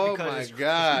stay dead because my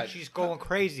God. She's going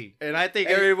crazy. And I think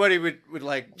everybody would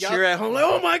like cheer at home, like,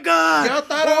 oh my God. Y'all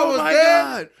thought I was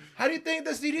dead? How do you think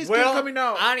the CD's keep coming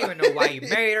out? I don't even know why you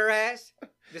married her ass.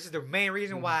 This is the main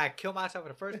reason why I killed myself in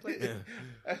the first place.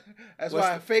 That's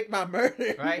why I faked my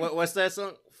murder. Right? What's that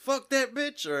song? Fuck that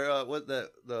bitch, or what the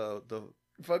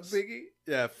Fuck Biggie.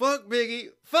 Yeah, fuck Biggie.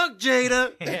 Fuck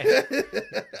Jada.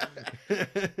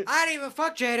 I didn't even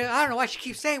fuck Jada. I don't know why she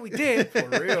keeps saying we did. For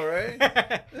real, right?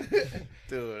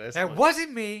 Dude, that's That funny.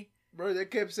 wasn't me. Bro, they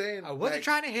kept saying I wasn't like,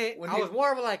 trying to hit. when I he- was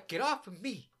more of a like, get off of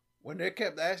me. when they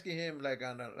kept asking him like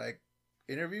on like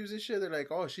interviews and shit. They're like,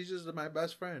 "Oh, she's just my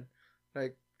best friend.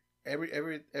 Like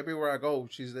everywhere I go,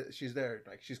 she's there.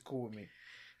 Like she's cool with me."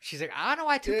 She's like, I don't know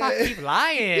why Tupac keep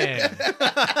lying. For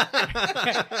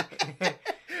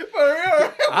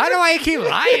real. I don't know why you keep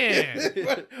lying.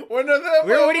 One of them.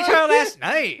 We were with each other last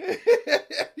night.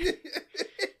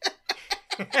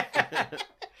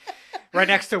 Right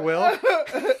next to Will.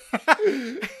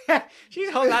 She's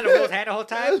holding on to Will's hand the whole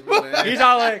time. He's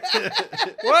all like,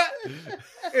 what?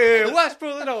 What's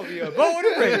pulling over you? Born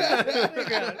and raised.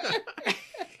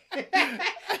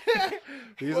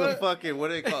 He's a fucking, what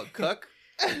do they call it? Cuck?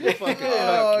 He's a fucking cuck,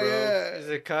 Oh bro. yeah. Is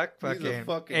it cuck? Fucking,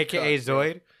 fucking AKA cuck, bro.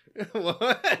 Zoid.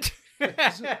 What?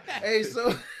 Hey,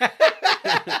 so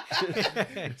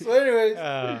anyways,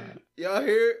 y'all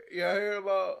hear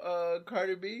about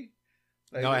Cardi B?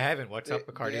 Like, no, I haven't. What's up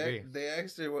with Cardi B? They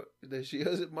asked her what that she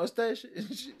has a mustache, and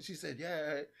she said,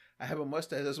 "Yeah, I have a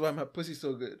mustache. That's why my pussy's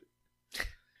so good."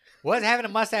 What's having a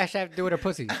mustache have to do with her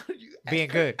pussy? Being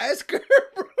good. Ask her,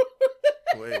 bro.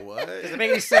 Wait, what? Does it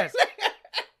make any sense?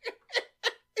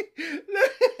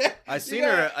 I seen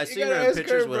her in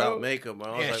pictures without makeup. Man.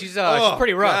 I was Yeah, like, she's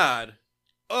pretty rough. God.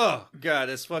 Oh God,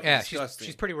 it's fucking Yeah, disgusting.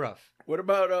 she's pretty rough. What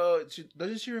about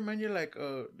doesn't she remind you like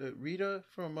the Rita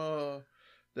from the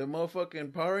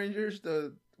motherfucking Power Rangers?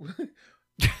 The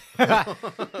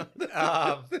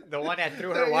The one that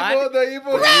threw her the wand.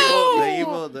 evil.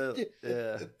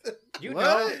 Yeah. You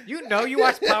What? know, you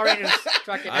watch Power Rangers.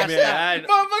 Fucking I mean,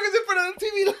 Motherfuckers in front of the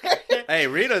TV like. hey,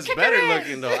 Rita's better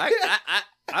looking though.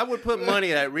 I would put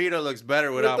money that Rita looks better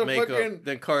without the makeup fucking-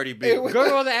 than Cardi B. Hey,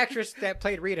 Google the actress that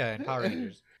played Rita in Power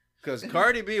Rangers. Because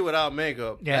Cardi B without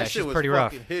makeup, Yeah, that she's shit was pretty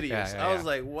fucking rough. hideous. Yeah, I was yeah.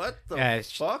 like, what the Yeah,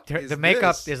 fuck? the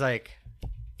makeup is like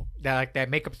that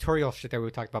makeup tutorial shit that we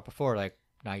talked about before. Like,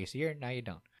 now you see her, now you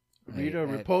don't. Rita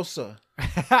Repulsa.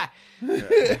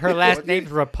 Her last name's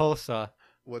Repulsa.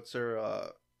 What's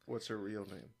her real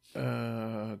name?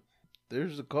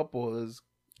 There's a couple.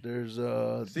 There's See,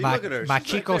 look at her. She's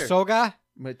Machiko right there. Soga.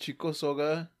 Machiko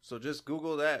Soga. So just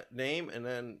Google that name and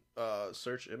then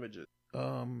search images.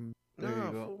 There you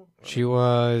go. Fool. She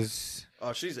was.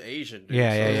 Oh, she's Asian, dude.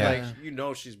 Yeah, so yeah, it's yeah. like, you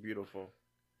know she's beautiful.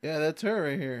 Yeah, that's her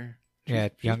right here. Yeah,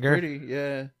 She's younger. pretty.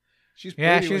 Yeah, she's pretty.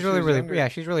 Yeah, when she was she really, really. younger. Yeah,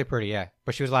 she's really pretty. Yeah,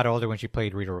 but she was a lot older when she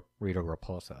played Rita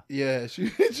Repulsa. Yeah,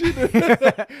 she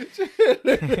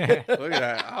Look at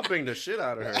that. I'll bring the shit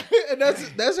out of her. and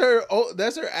that's her. Oh,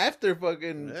 that's her after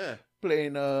fucking Yeah.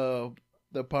 playing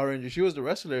the Power Ranger. She was the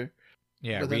wrestler.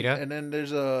 Yeah, But then- Rita. and then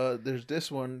there's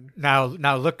this one. Now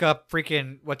look up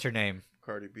freaking what's her name?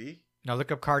 Cardi B. Now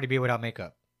look up Cardi B without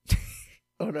makeup.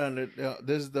 Hold on,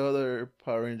 this is the other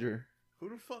Power Ranger. Who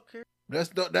the fuck cares?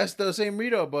 That's the same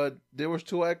Rita, but there was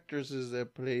two actresses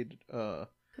that played.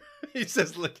 He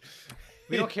says, look.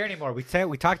 We don't care anymore. We're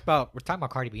talking about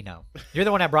Cardi B now. You're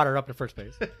the one that brought her up in the first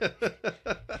place.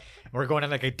 We're going in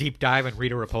like a deep dive in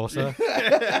Rita Repulsa.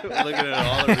 Looking at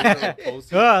all the Rita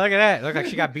posters. Oh, look at that! Look like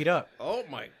she got beat up. Oh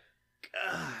my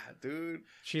God, dude.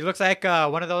 She looks like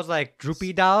one of those like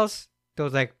droopy dolls.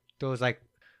 Those like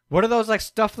what are those like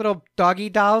stuffed little doggy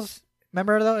dolls?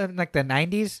 Remember those in like the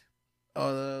 90s?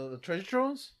 Oh, the treasure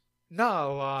troves.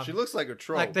 No, She looks like a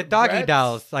troll. like the doggy Bratz?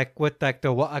 dolls, like with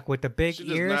the big She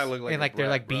does ears not look like and a like they're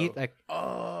brat, like beat bro. like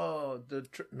Oh,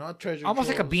 not treasure. almost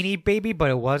like a troves. Beanie Baby, but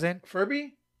it wasn't.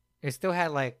 Furby. It still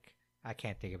had like I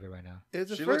can't think of it right now.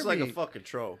 It's a She looks like a Furby. fucking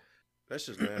troll. That's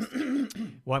just nasty.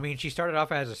 Well, I mean, she started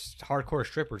off as a hardcore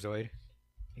stripper, Zoid.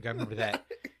 You gotta remember that.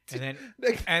 And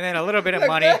then a little bit of Like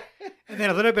money, that. and then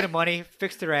a little bit of money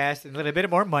fixed her ass, and a little bit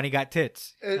more money got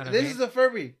tits. You know what I This mean? is a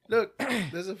Furby. Look,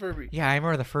 this is a Furby. Yeah, I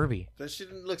remember the Furby. That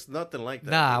shit looks nothing like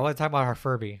that. Nah, I dude. wasn't talking about her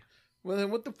Furby. Well,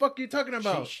 then what the fuck are you talking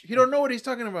about? She- You don't know what he's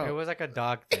talking It about. was like a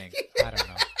dog thing. I don't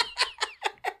know.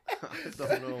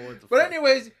 I don't know what the But fuck.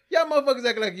 anyways, y'all motherfuckers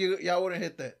act like y'all wouldn't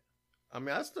hit that. I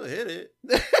mean, I still hit it.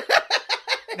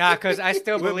 Nah, because I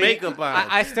still With believe. makeup on.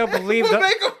 I still believe With the.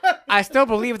 makeup on. I still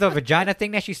believe the vagina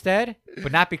thing that she said,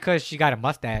 but not because she got a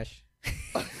mustache.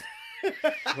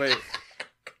 Wait,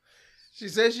 She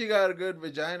says she got a good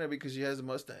vagina because she has a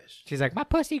mustache. She's like, my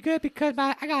pussy good because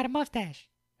I got a mustache.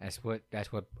 That's what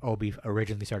Obi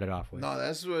originally started off with. No,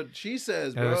 that's what she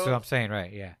says, bro. That's what I'm saying,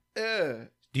 right? Yeah. Yeah.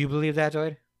 Do you believe that,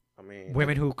 Zoid? I mean,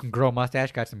 Women who can grow a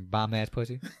mustache got some bomb ass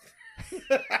pussy.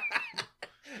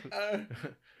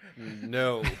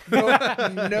 no.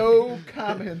 No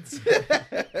comments.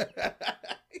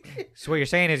 So what you're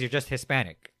saying is you're just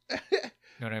Hispanic. You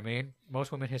know what I mean?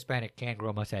 Most women Hispanic can grow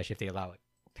a mustache if they allow it.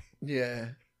 Yeah.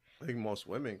 I think most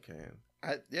women can.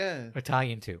 Yeah.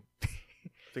 Italian too. I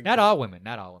think Not all women.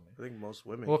 Not all women. I think most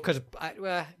women. Well, because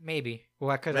maybe.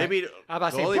 Well, because maybe I'm about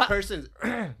to the say only person,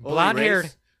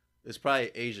 blonde-haired is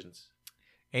probably Asians.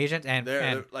 Asians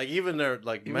They're like even their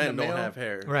like Even men the don't male? have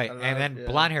hair, right, and then yeah.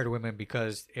 blonde-haired women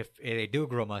because if they do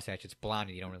grow a mustache, it's blonde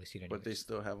and you don't really see it. but they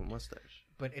still have a mustache.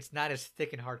 But it's not as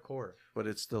thick and hardcore. But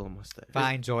it's still a mustache.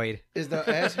 Fine, Zoid. Is the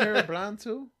ass hair blonde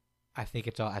too? I think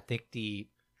it's all. I think the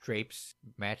drapes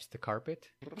match the carpet.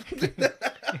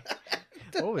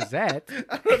 What was that?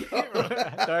 I don't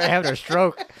know. Sorry, having a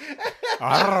stroke.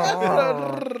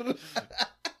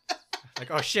 Like,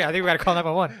 oh shit! I think we gotta call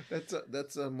 911.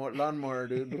 That's a lawnmower,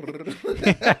 dude.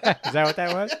 Is that what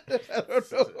that was? I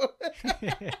don't know.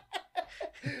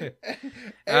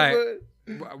 All right.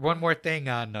 One more thing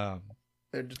on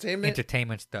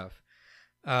Entertainment. stuff.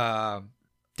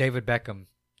 David Beckham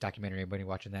documentary. Anybody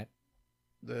watching that?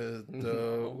 The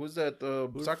who's that? The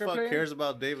Who soccer the fuck player? cares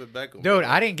about David Beckham? Dude,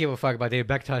 I didn't give a fuck about David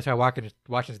Beckham until I started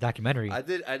watching his documentary. I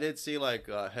did see like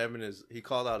him and he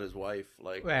called out his wife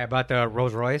like Yeah, about the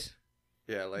Rolls Royce.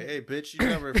 yeah like hey bitch you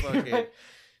never fucking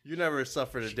you never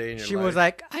suffered a day in your She life. was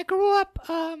like, I grew up.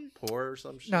 Poor or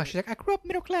some shit. No, she's like, I grew up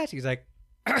middle class. He's like,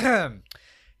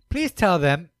 please tell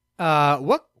them,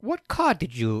 what car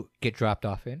did you get dropped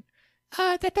off in?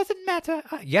 That doesn't matter.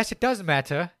 Yes, it does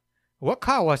matter. What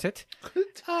car was it?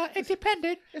 It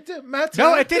depended. It didn't matter.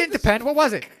 No, it didn't depend. What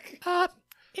was it?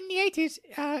 In the 80s,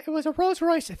 it was a Rolls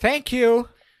Royce. Thank you.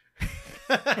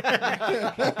 But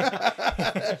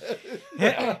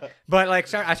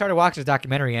like, I started watching this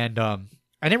documentary, and I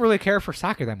didn't really care for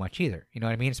soccer that much either. You know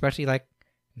what I mean? Especially like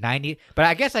 90. But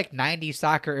I guess like 90s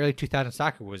soccer, early 2000s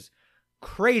soccer was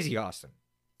crazy awesome,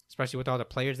 especially with all the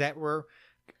players that were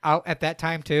out at that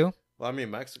time too. Well, I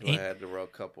mean, Mexico had the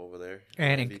World Cup over there.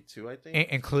 And 92, I think.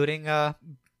 Including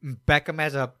Beckham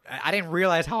as a... I didn't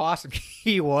realize how awesome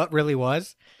he really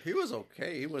was. He was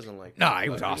okay. He wasn't like... No, he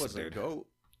was awesome, He wasn't dude. a GOAT.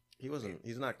 He wasn't...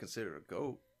 He's not considered a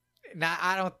GOAT. Now,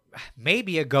 I don't...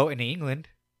 Maybe a GOAT in England.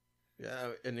 Yeah,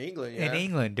 in England, yeah. In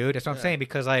England, dude. That's what I'm Yeah. saying,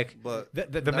 because like... But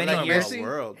the not many talking years... about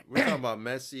world. We're talking about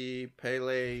Messi,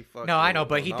 Pele, fucking No, I know,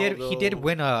 but Ronaldo. he did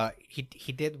win a... He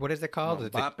did... What is it called?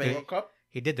 Mbappe. World Cup?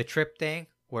 He did the trip thing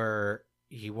where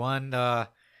he won an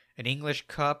English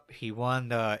Cup, he won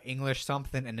the English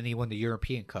something, and then he won the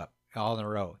European Cup all in a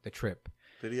row. The trip.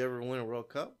 Did he ever win a World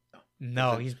Cup?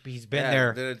 No, he's been Yeah,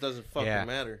 there. Then it doesn't fucking Yeah.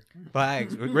 matter.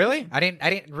 But really, I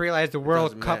didn't realize the World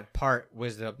doesn't Cup matter. part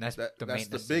was the That's the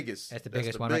biggest. biggest. That's the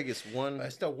biggest one, right? Biggest one.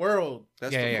 That's the world.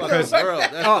 That's Yeah, the yeah, fucking 'cause- world.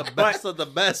 That's Oh, the but- best of the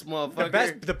best,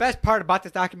 motherfucker. The best part about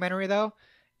this documentary though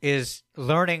is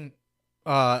learning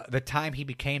the time he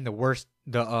became the worst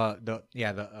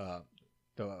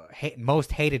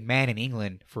most hated man in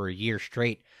England for a year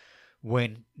straight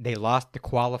when they lost the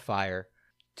qualifier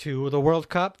to the World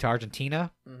Cup to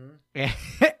Argentina.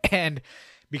 Mm-hmm. And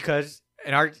because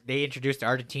they introduced an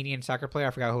Argentinian soccer player,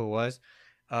 I forgot who it was,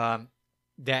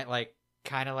 that like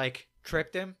kind of like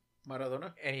tripped him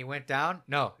Maradona? and he went down.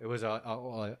 No, it was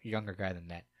a younger guy than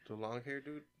that. The long hair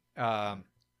dude.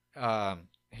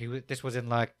 This was in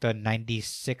like the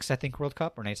 96 I think World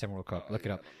Cup or 97 World Cup. Look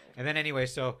it up. And then anyway,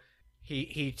 so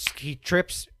he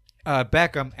trips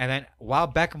Beckham, and then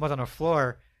while Beckham was on the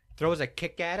floor, throws a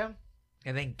kick at him,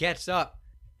 and then gets up,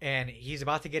 and he's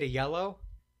about to get a yellow,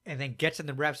 and then gets in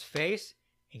the ref's face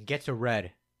and gets a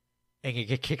red, and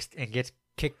gets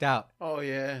kicked out. Oh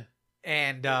yeah.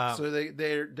 And So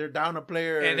they're down a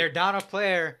player. and they're down a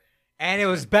player, and it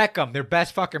was Beckham, their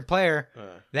best fucking player,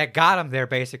 that got him there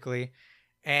basically,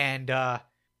 and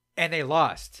they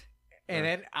lost. And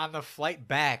then on the flight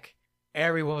back,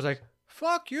 everyone was like,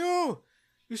 "Fuck you!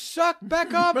 You suck,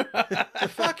 Beckham! I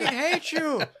fucking hate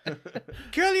you!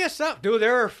 Kill yourself, dude!" They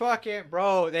were fucking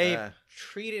They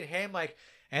treated him like.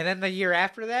 And then the year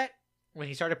after that, when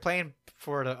he started playing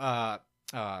for the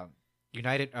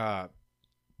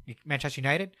Manchester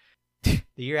United, the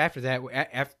year after that,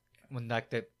 when like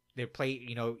they play,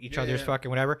 each other's fucking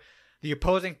whatever, the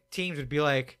opposing teams would be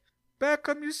like,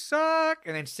 "Beckham, you suck,"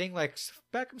 and then sing like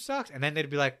 "Beckham sucks," and then they'd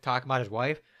be like talking about his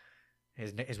wife.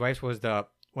 His wife was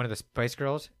one of the Spice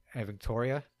Girls,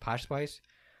 Victoria, Posh Spice.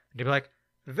 And they'd be like,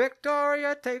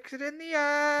 "Victoria takes it in the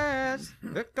ass,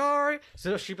 Victoria."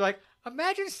 So she'd be like,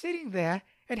 "Imagine sitting there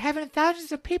and having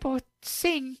thousands of people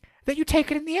sing that you take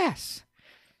it in the ass,"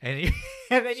 and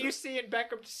then you seeing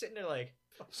Beckham just sitting there like.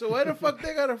 So why the fuck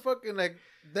they gotta fucking like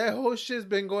that whole shit's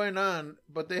been going on,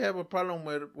 but they have a problem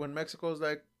with when Mexico's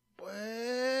like,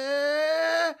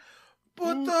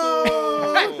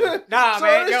 Puto. Nah, So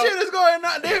man, this yo. shit is going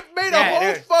on. They made a Yeah,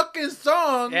 whole dude. fucking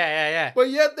song. Yeah. But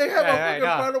yet they have a Yeah, fucking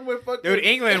no. problem with fucking. Dude,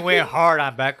 England went hard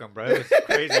on Beckham, bro. It was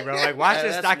crazy, bro. Like, watch Yeah,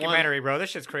 this that's documentary, bro. This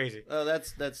shit's crazy. Oh,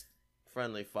 that's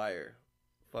friendly fire.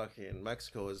 Fucking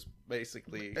Mexico is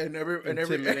basically and every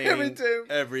intimidating time.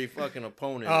 every fucking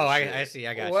opponent. Oh, and I shit. see.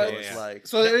 I got What? you. It's Yeah. like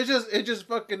So it just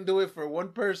fucking do it for one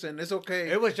person. It's okay.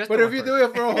 It was just But the if one you person. do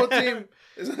it for a whole team,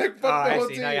 it's like fuck Oh, the I whole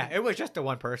see. team. No, yeah, it was just the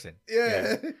one person.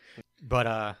 Yeah.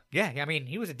 But yeah, I mean,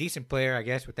 he was a decent player, I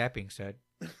guess. With that being said,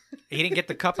 he didn't get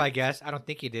the cup, I guess. I don't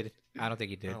think he did. I don't think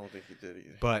he did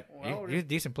either. But Well, he was a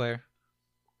decent player.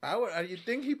 I would. You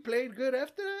think he played good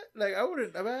after that? Like I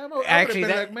wouldn't. I would Actually, been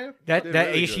that- like, man. That did that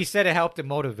really she good. said it helped him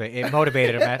motivate. It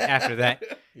motivated him after that,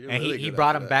 He did and really he good brought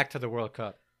after him that. back to the World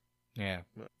Cup. Yeah,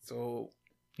 So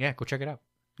yeah. Go check it out.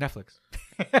 Netflix.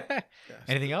 yeah,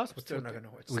 Anything else? Still not gonna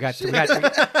watch. We this got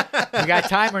shit. we got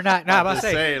time or not? No, I'm about to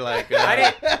say. like I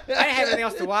didn't have anything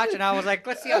else to watch, and I was like,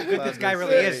 let's see how good this guy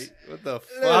really is. What the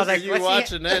fuck I was like, are you let's see-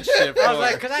 watching that shit for? I was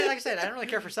like, because like I said, I don't really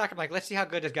care for soccer. I'm like, let's see how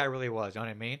good this guy really was. You know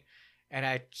what I mean? And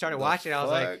I started The watching. I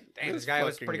was fuck? like, damn, This this guy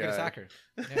was fucking pretty good at guy. soccer.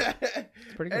 Yeah,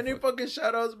 pretty good. Any fucking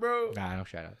shout outs, bro? Nah, no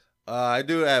shout outs. I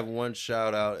do have one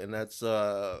shout out, and that's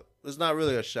it's not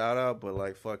really a shout out, but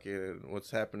like fucking what's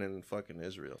happening in fucking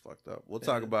Israel fucked up. We'll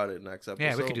talk about it next episode.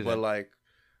 Yeah, we could do But that. like,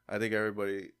 I think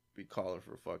everybody be calling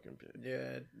for fucking.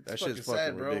 Yeah, That it's shit's sad,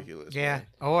 fucking bro. ridiculous. Yeah, man.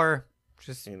 or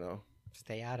just You know.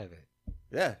 stay out of it.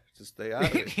 Yeah, just stay out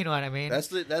of it. You know what I mean? That's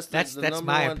the That's number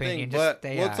my one opinion. thing. Just But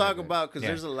stay we'll out talk of it. about because Yeah.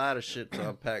 there's a lot of shit to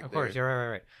unpack. Of course, there.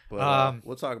 you're right. But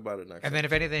we'll talk about it next. And then,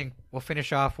 if anything, we'll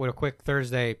finish off with a quick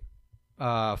Thursday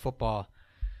football.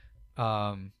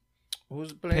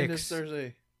 Who's playing Picks. this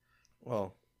Thursday?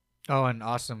 well, Oh, and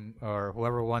awesome, or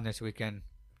whoever won this weekend,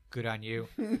 good on you.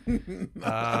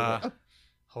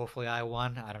 Hopefully, I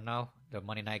won. I don't know. The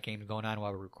Monday night game is going on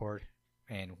while we record,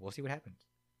 and we'll see what happens.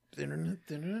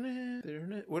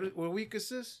 What week is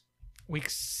this? Week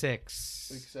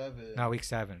 6. Week 7. No, week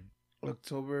 7.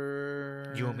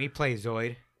 October. You and me play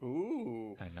Zoid.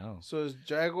 ooh, I know. So it's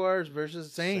Jaguars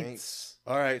versus Saints.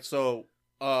 All right, so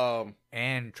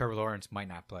And Trevor Lawrence might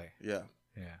not play. yeah,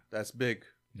 Yeah. that's big.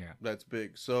 Yeah. That's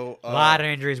big. So A lot of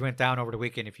injuries went down over the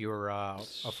weekend if you were a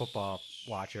football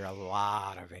watcher. A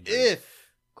lot of injuries.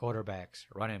 Quarterbacks,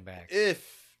 running backs. if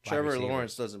Wide Trevor receivers.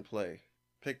 Lawrence doesn't play,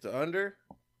 pick the under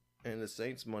and the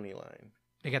Saints money line.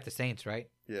 They got the Saints, right?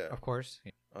 Yeah, Of course.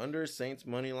 under Saints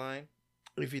money line.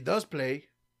 If he does play,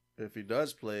 If he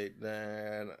does play,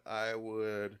 then I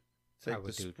would take I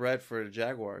would the do- spread for the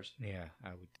Jaguars. Yeah, I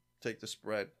would. Take the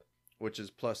spread, which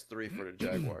is +3 for the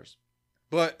Jaguars.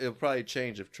 But it'll probably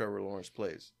change if Trevor Lawrence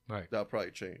plays. Right. That'll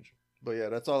probably change. But yeah,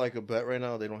 that's all I could bet right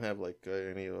now. They don't have like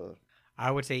any. I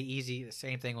would say easy. The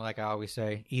same thing, like I always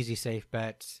say, easy, safe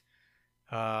bets.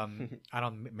 I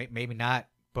don't. Maybe not,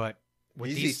 but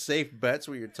with Easy these, safe bets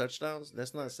with your touchdowns.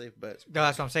 That's not safe bets. no,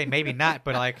 that's what I'm saying. Maybe not,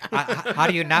 but like, how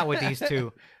do you not with these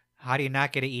two? How do you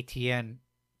not get an ETN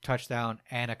touchdown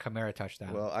and a Kamara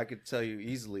touchdown? Well, I could tell you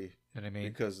easily you know what I mean?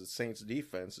 because the Saints'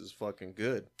 defense is fucking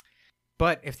good.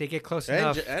 But if they get close And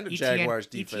enough, and the ETN, Jaguars'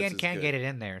 defense ETN is can good. get it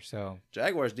in there. So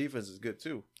Jaguars' defense is good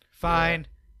too. fine.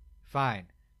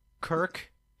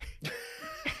 Kirk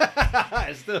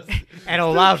Still- and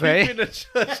Olave. keeping the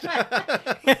touchdown.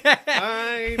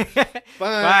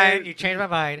 Fine. You changed my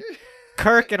mind.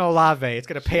 Kirk and Olave. It's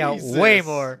gonna pay out way Jesus.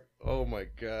 more. Oh my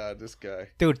god, this guy.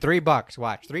 Dude, $3.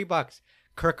 Watch, $3.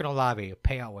 Kirk and Olave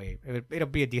pay out way. It'll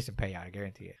be a decent payout. I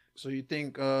guarantee it. so you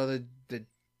think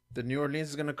the New Orleans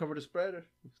is gonna cover the spread?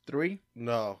 3?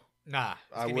 No, Nah,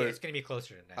 it's gonna be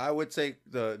closer than that. I would take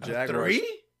the Jaguars.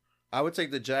 3? I would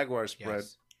take the Jaguars spread.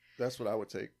 Yes. That's what I would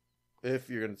take. If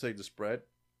you're gonna take the spread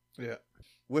Yeah.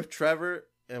 with Trevor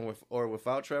and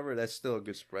without Trevor, that's still a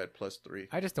good spread +3.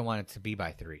 I just don't want it to be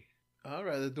by 3. I'd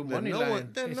rather do Then money no line. one,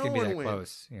 then It's no gonna be one that wins.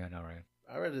 close. Yeah, no, right.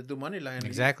 I'd rather do money line.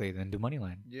 Exactly. Then do money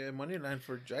line. Yeah, money line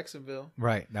for Jacksonville.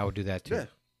 Right. That would do that too. Yeah.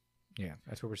 Yeah,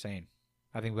 that's what we're saying.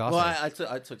 I think we also. Well,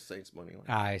 I took Saints money line.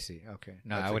 I see. Okay.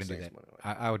 No, I took wouldn't do Saints that. money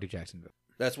line. I would do Jacksonville.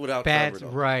 That's without Bad. Trevor.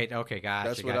 Though. Right. Okay. Gotcha.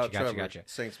 That's Gotcha. without Gotcha. Trevor. Gotcha.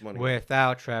 Saints money. line.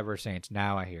 Without Trevor Saints.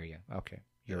 Now I hear you. Okay.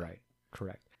 You're Yeah. right.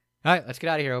 Correct. All right. Let's get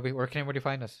out of here, Obi. Where do you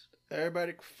find us?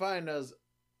 Everybody can find us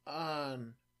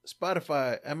on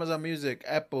Spotify, Amazon Music,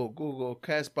 Apple, Google,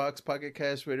 Castbox, Pocket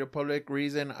Cast, Radio Public,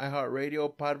 Reason,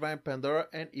 iHeartRadio, Podvine, Pandora,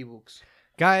 and eBooks.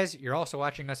 Guys, you're also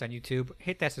watching us on YouTube.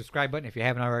 Hit that subscribe button if you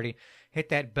haven't already. Hit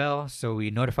that bell so we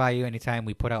notify you anytime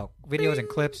we put out videos and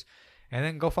clips. And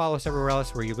then go follow us everywhere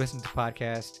else where you listen to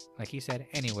podcasts. Like he said,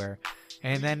 anywhere.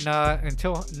 And then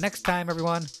until next time,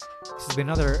 everyone, this has been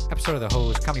another episode of the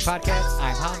HoZ Comedy Podcast.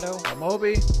 I'm Hondo. I'm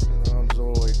Obi. I'm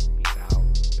Zoe. Peace out.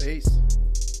 Peace.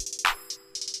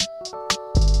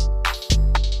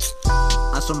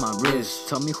 Ice on my wrist,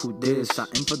 tell me who this. I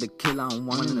aim for the kill, I don't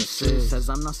want an assist. Says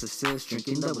I'm narcissist,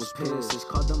 drinking devil's piss. It's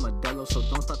called the Modelo, so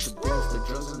don't stop to diss. The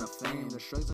drugs and the fame, the shrugs.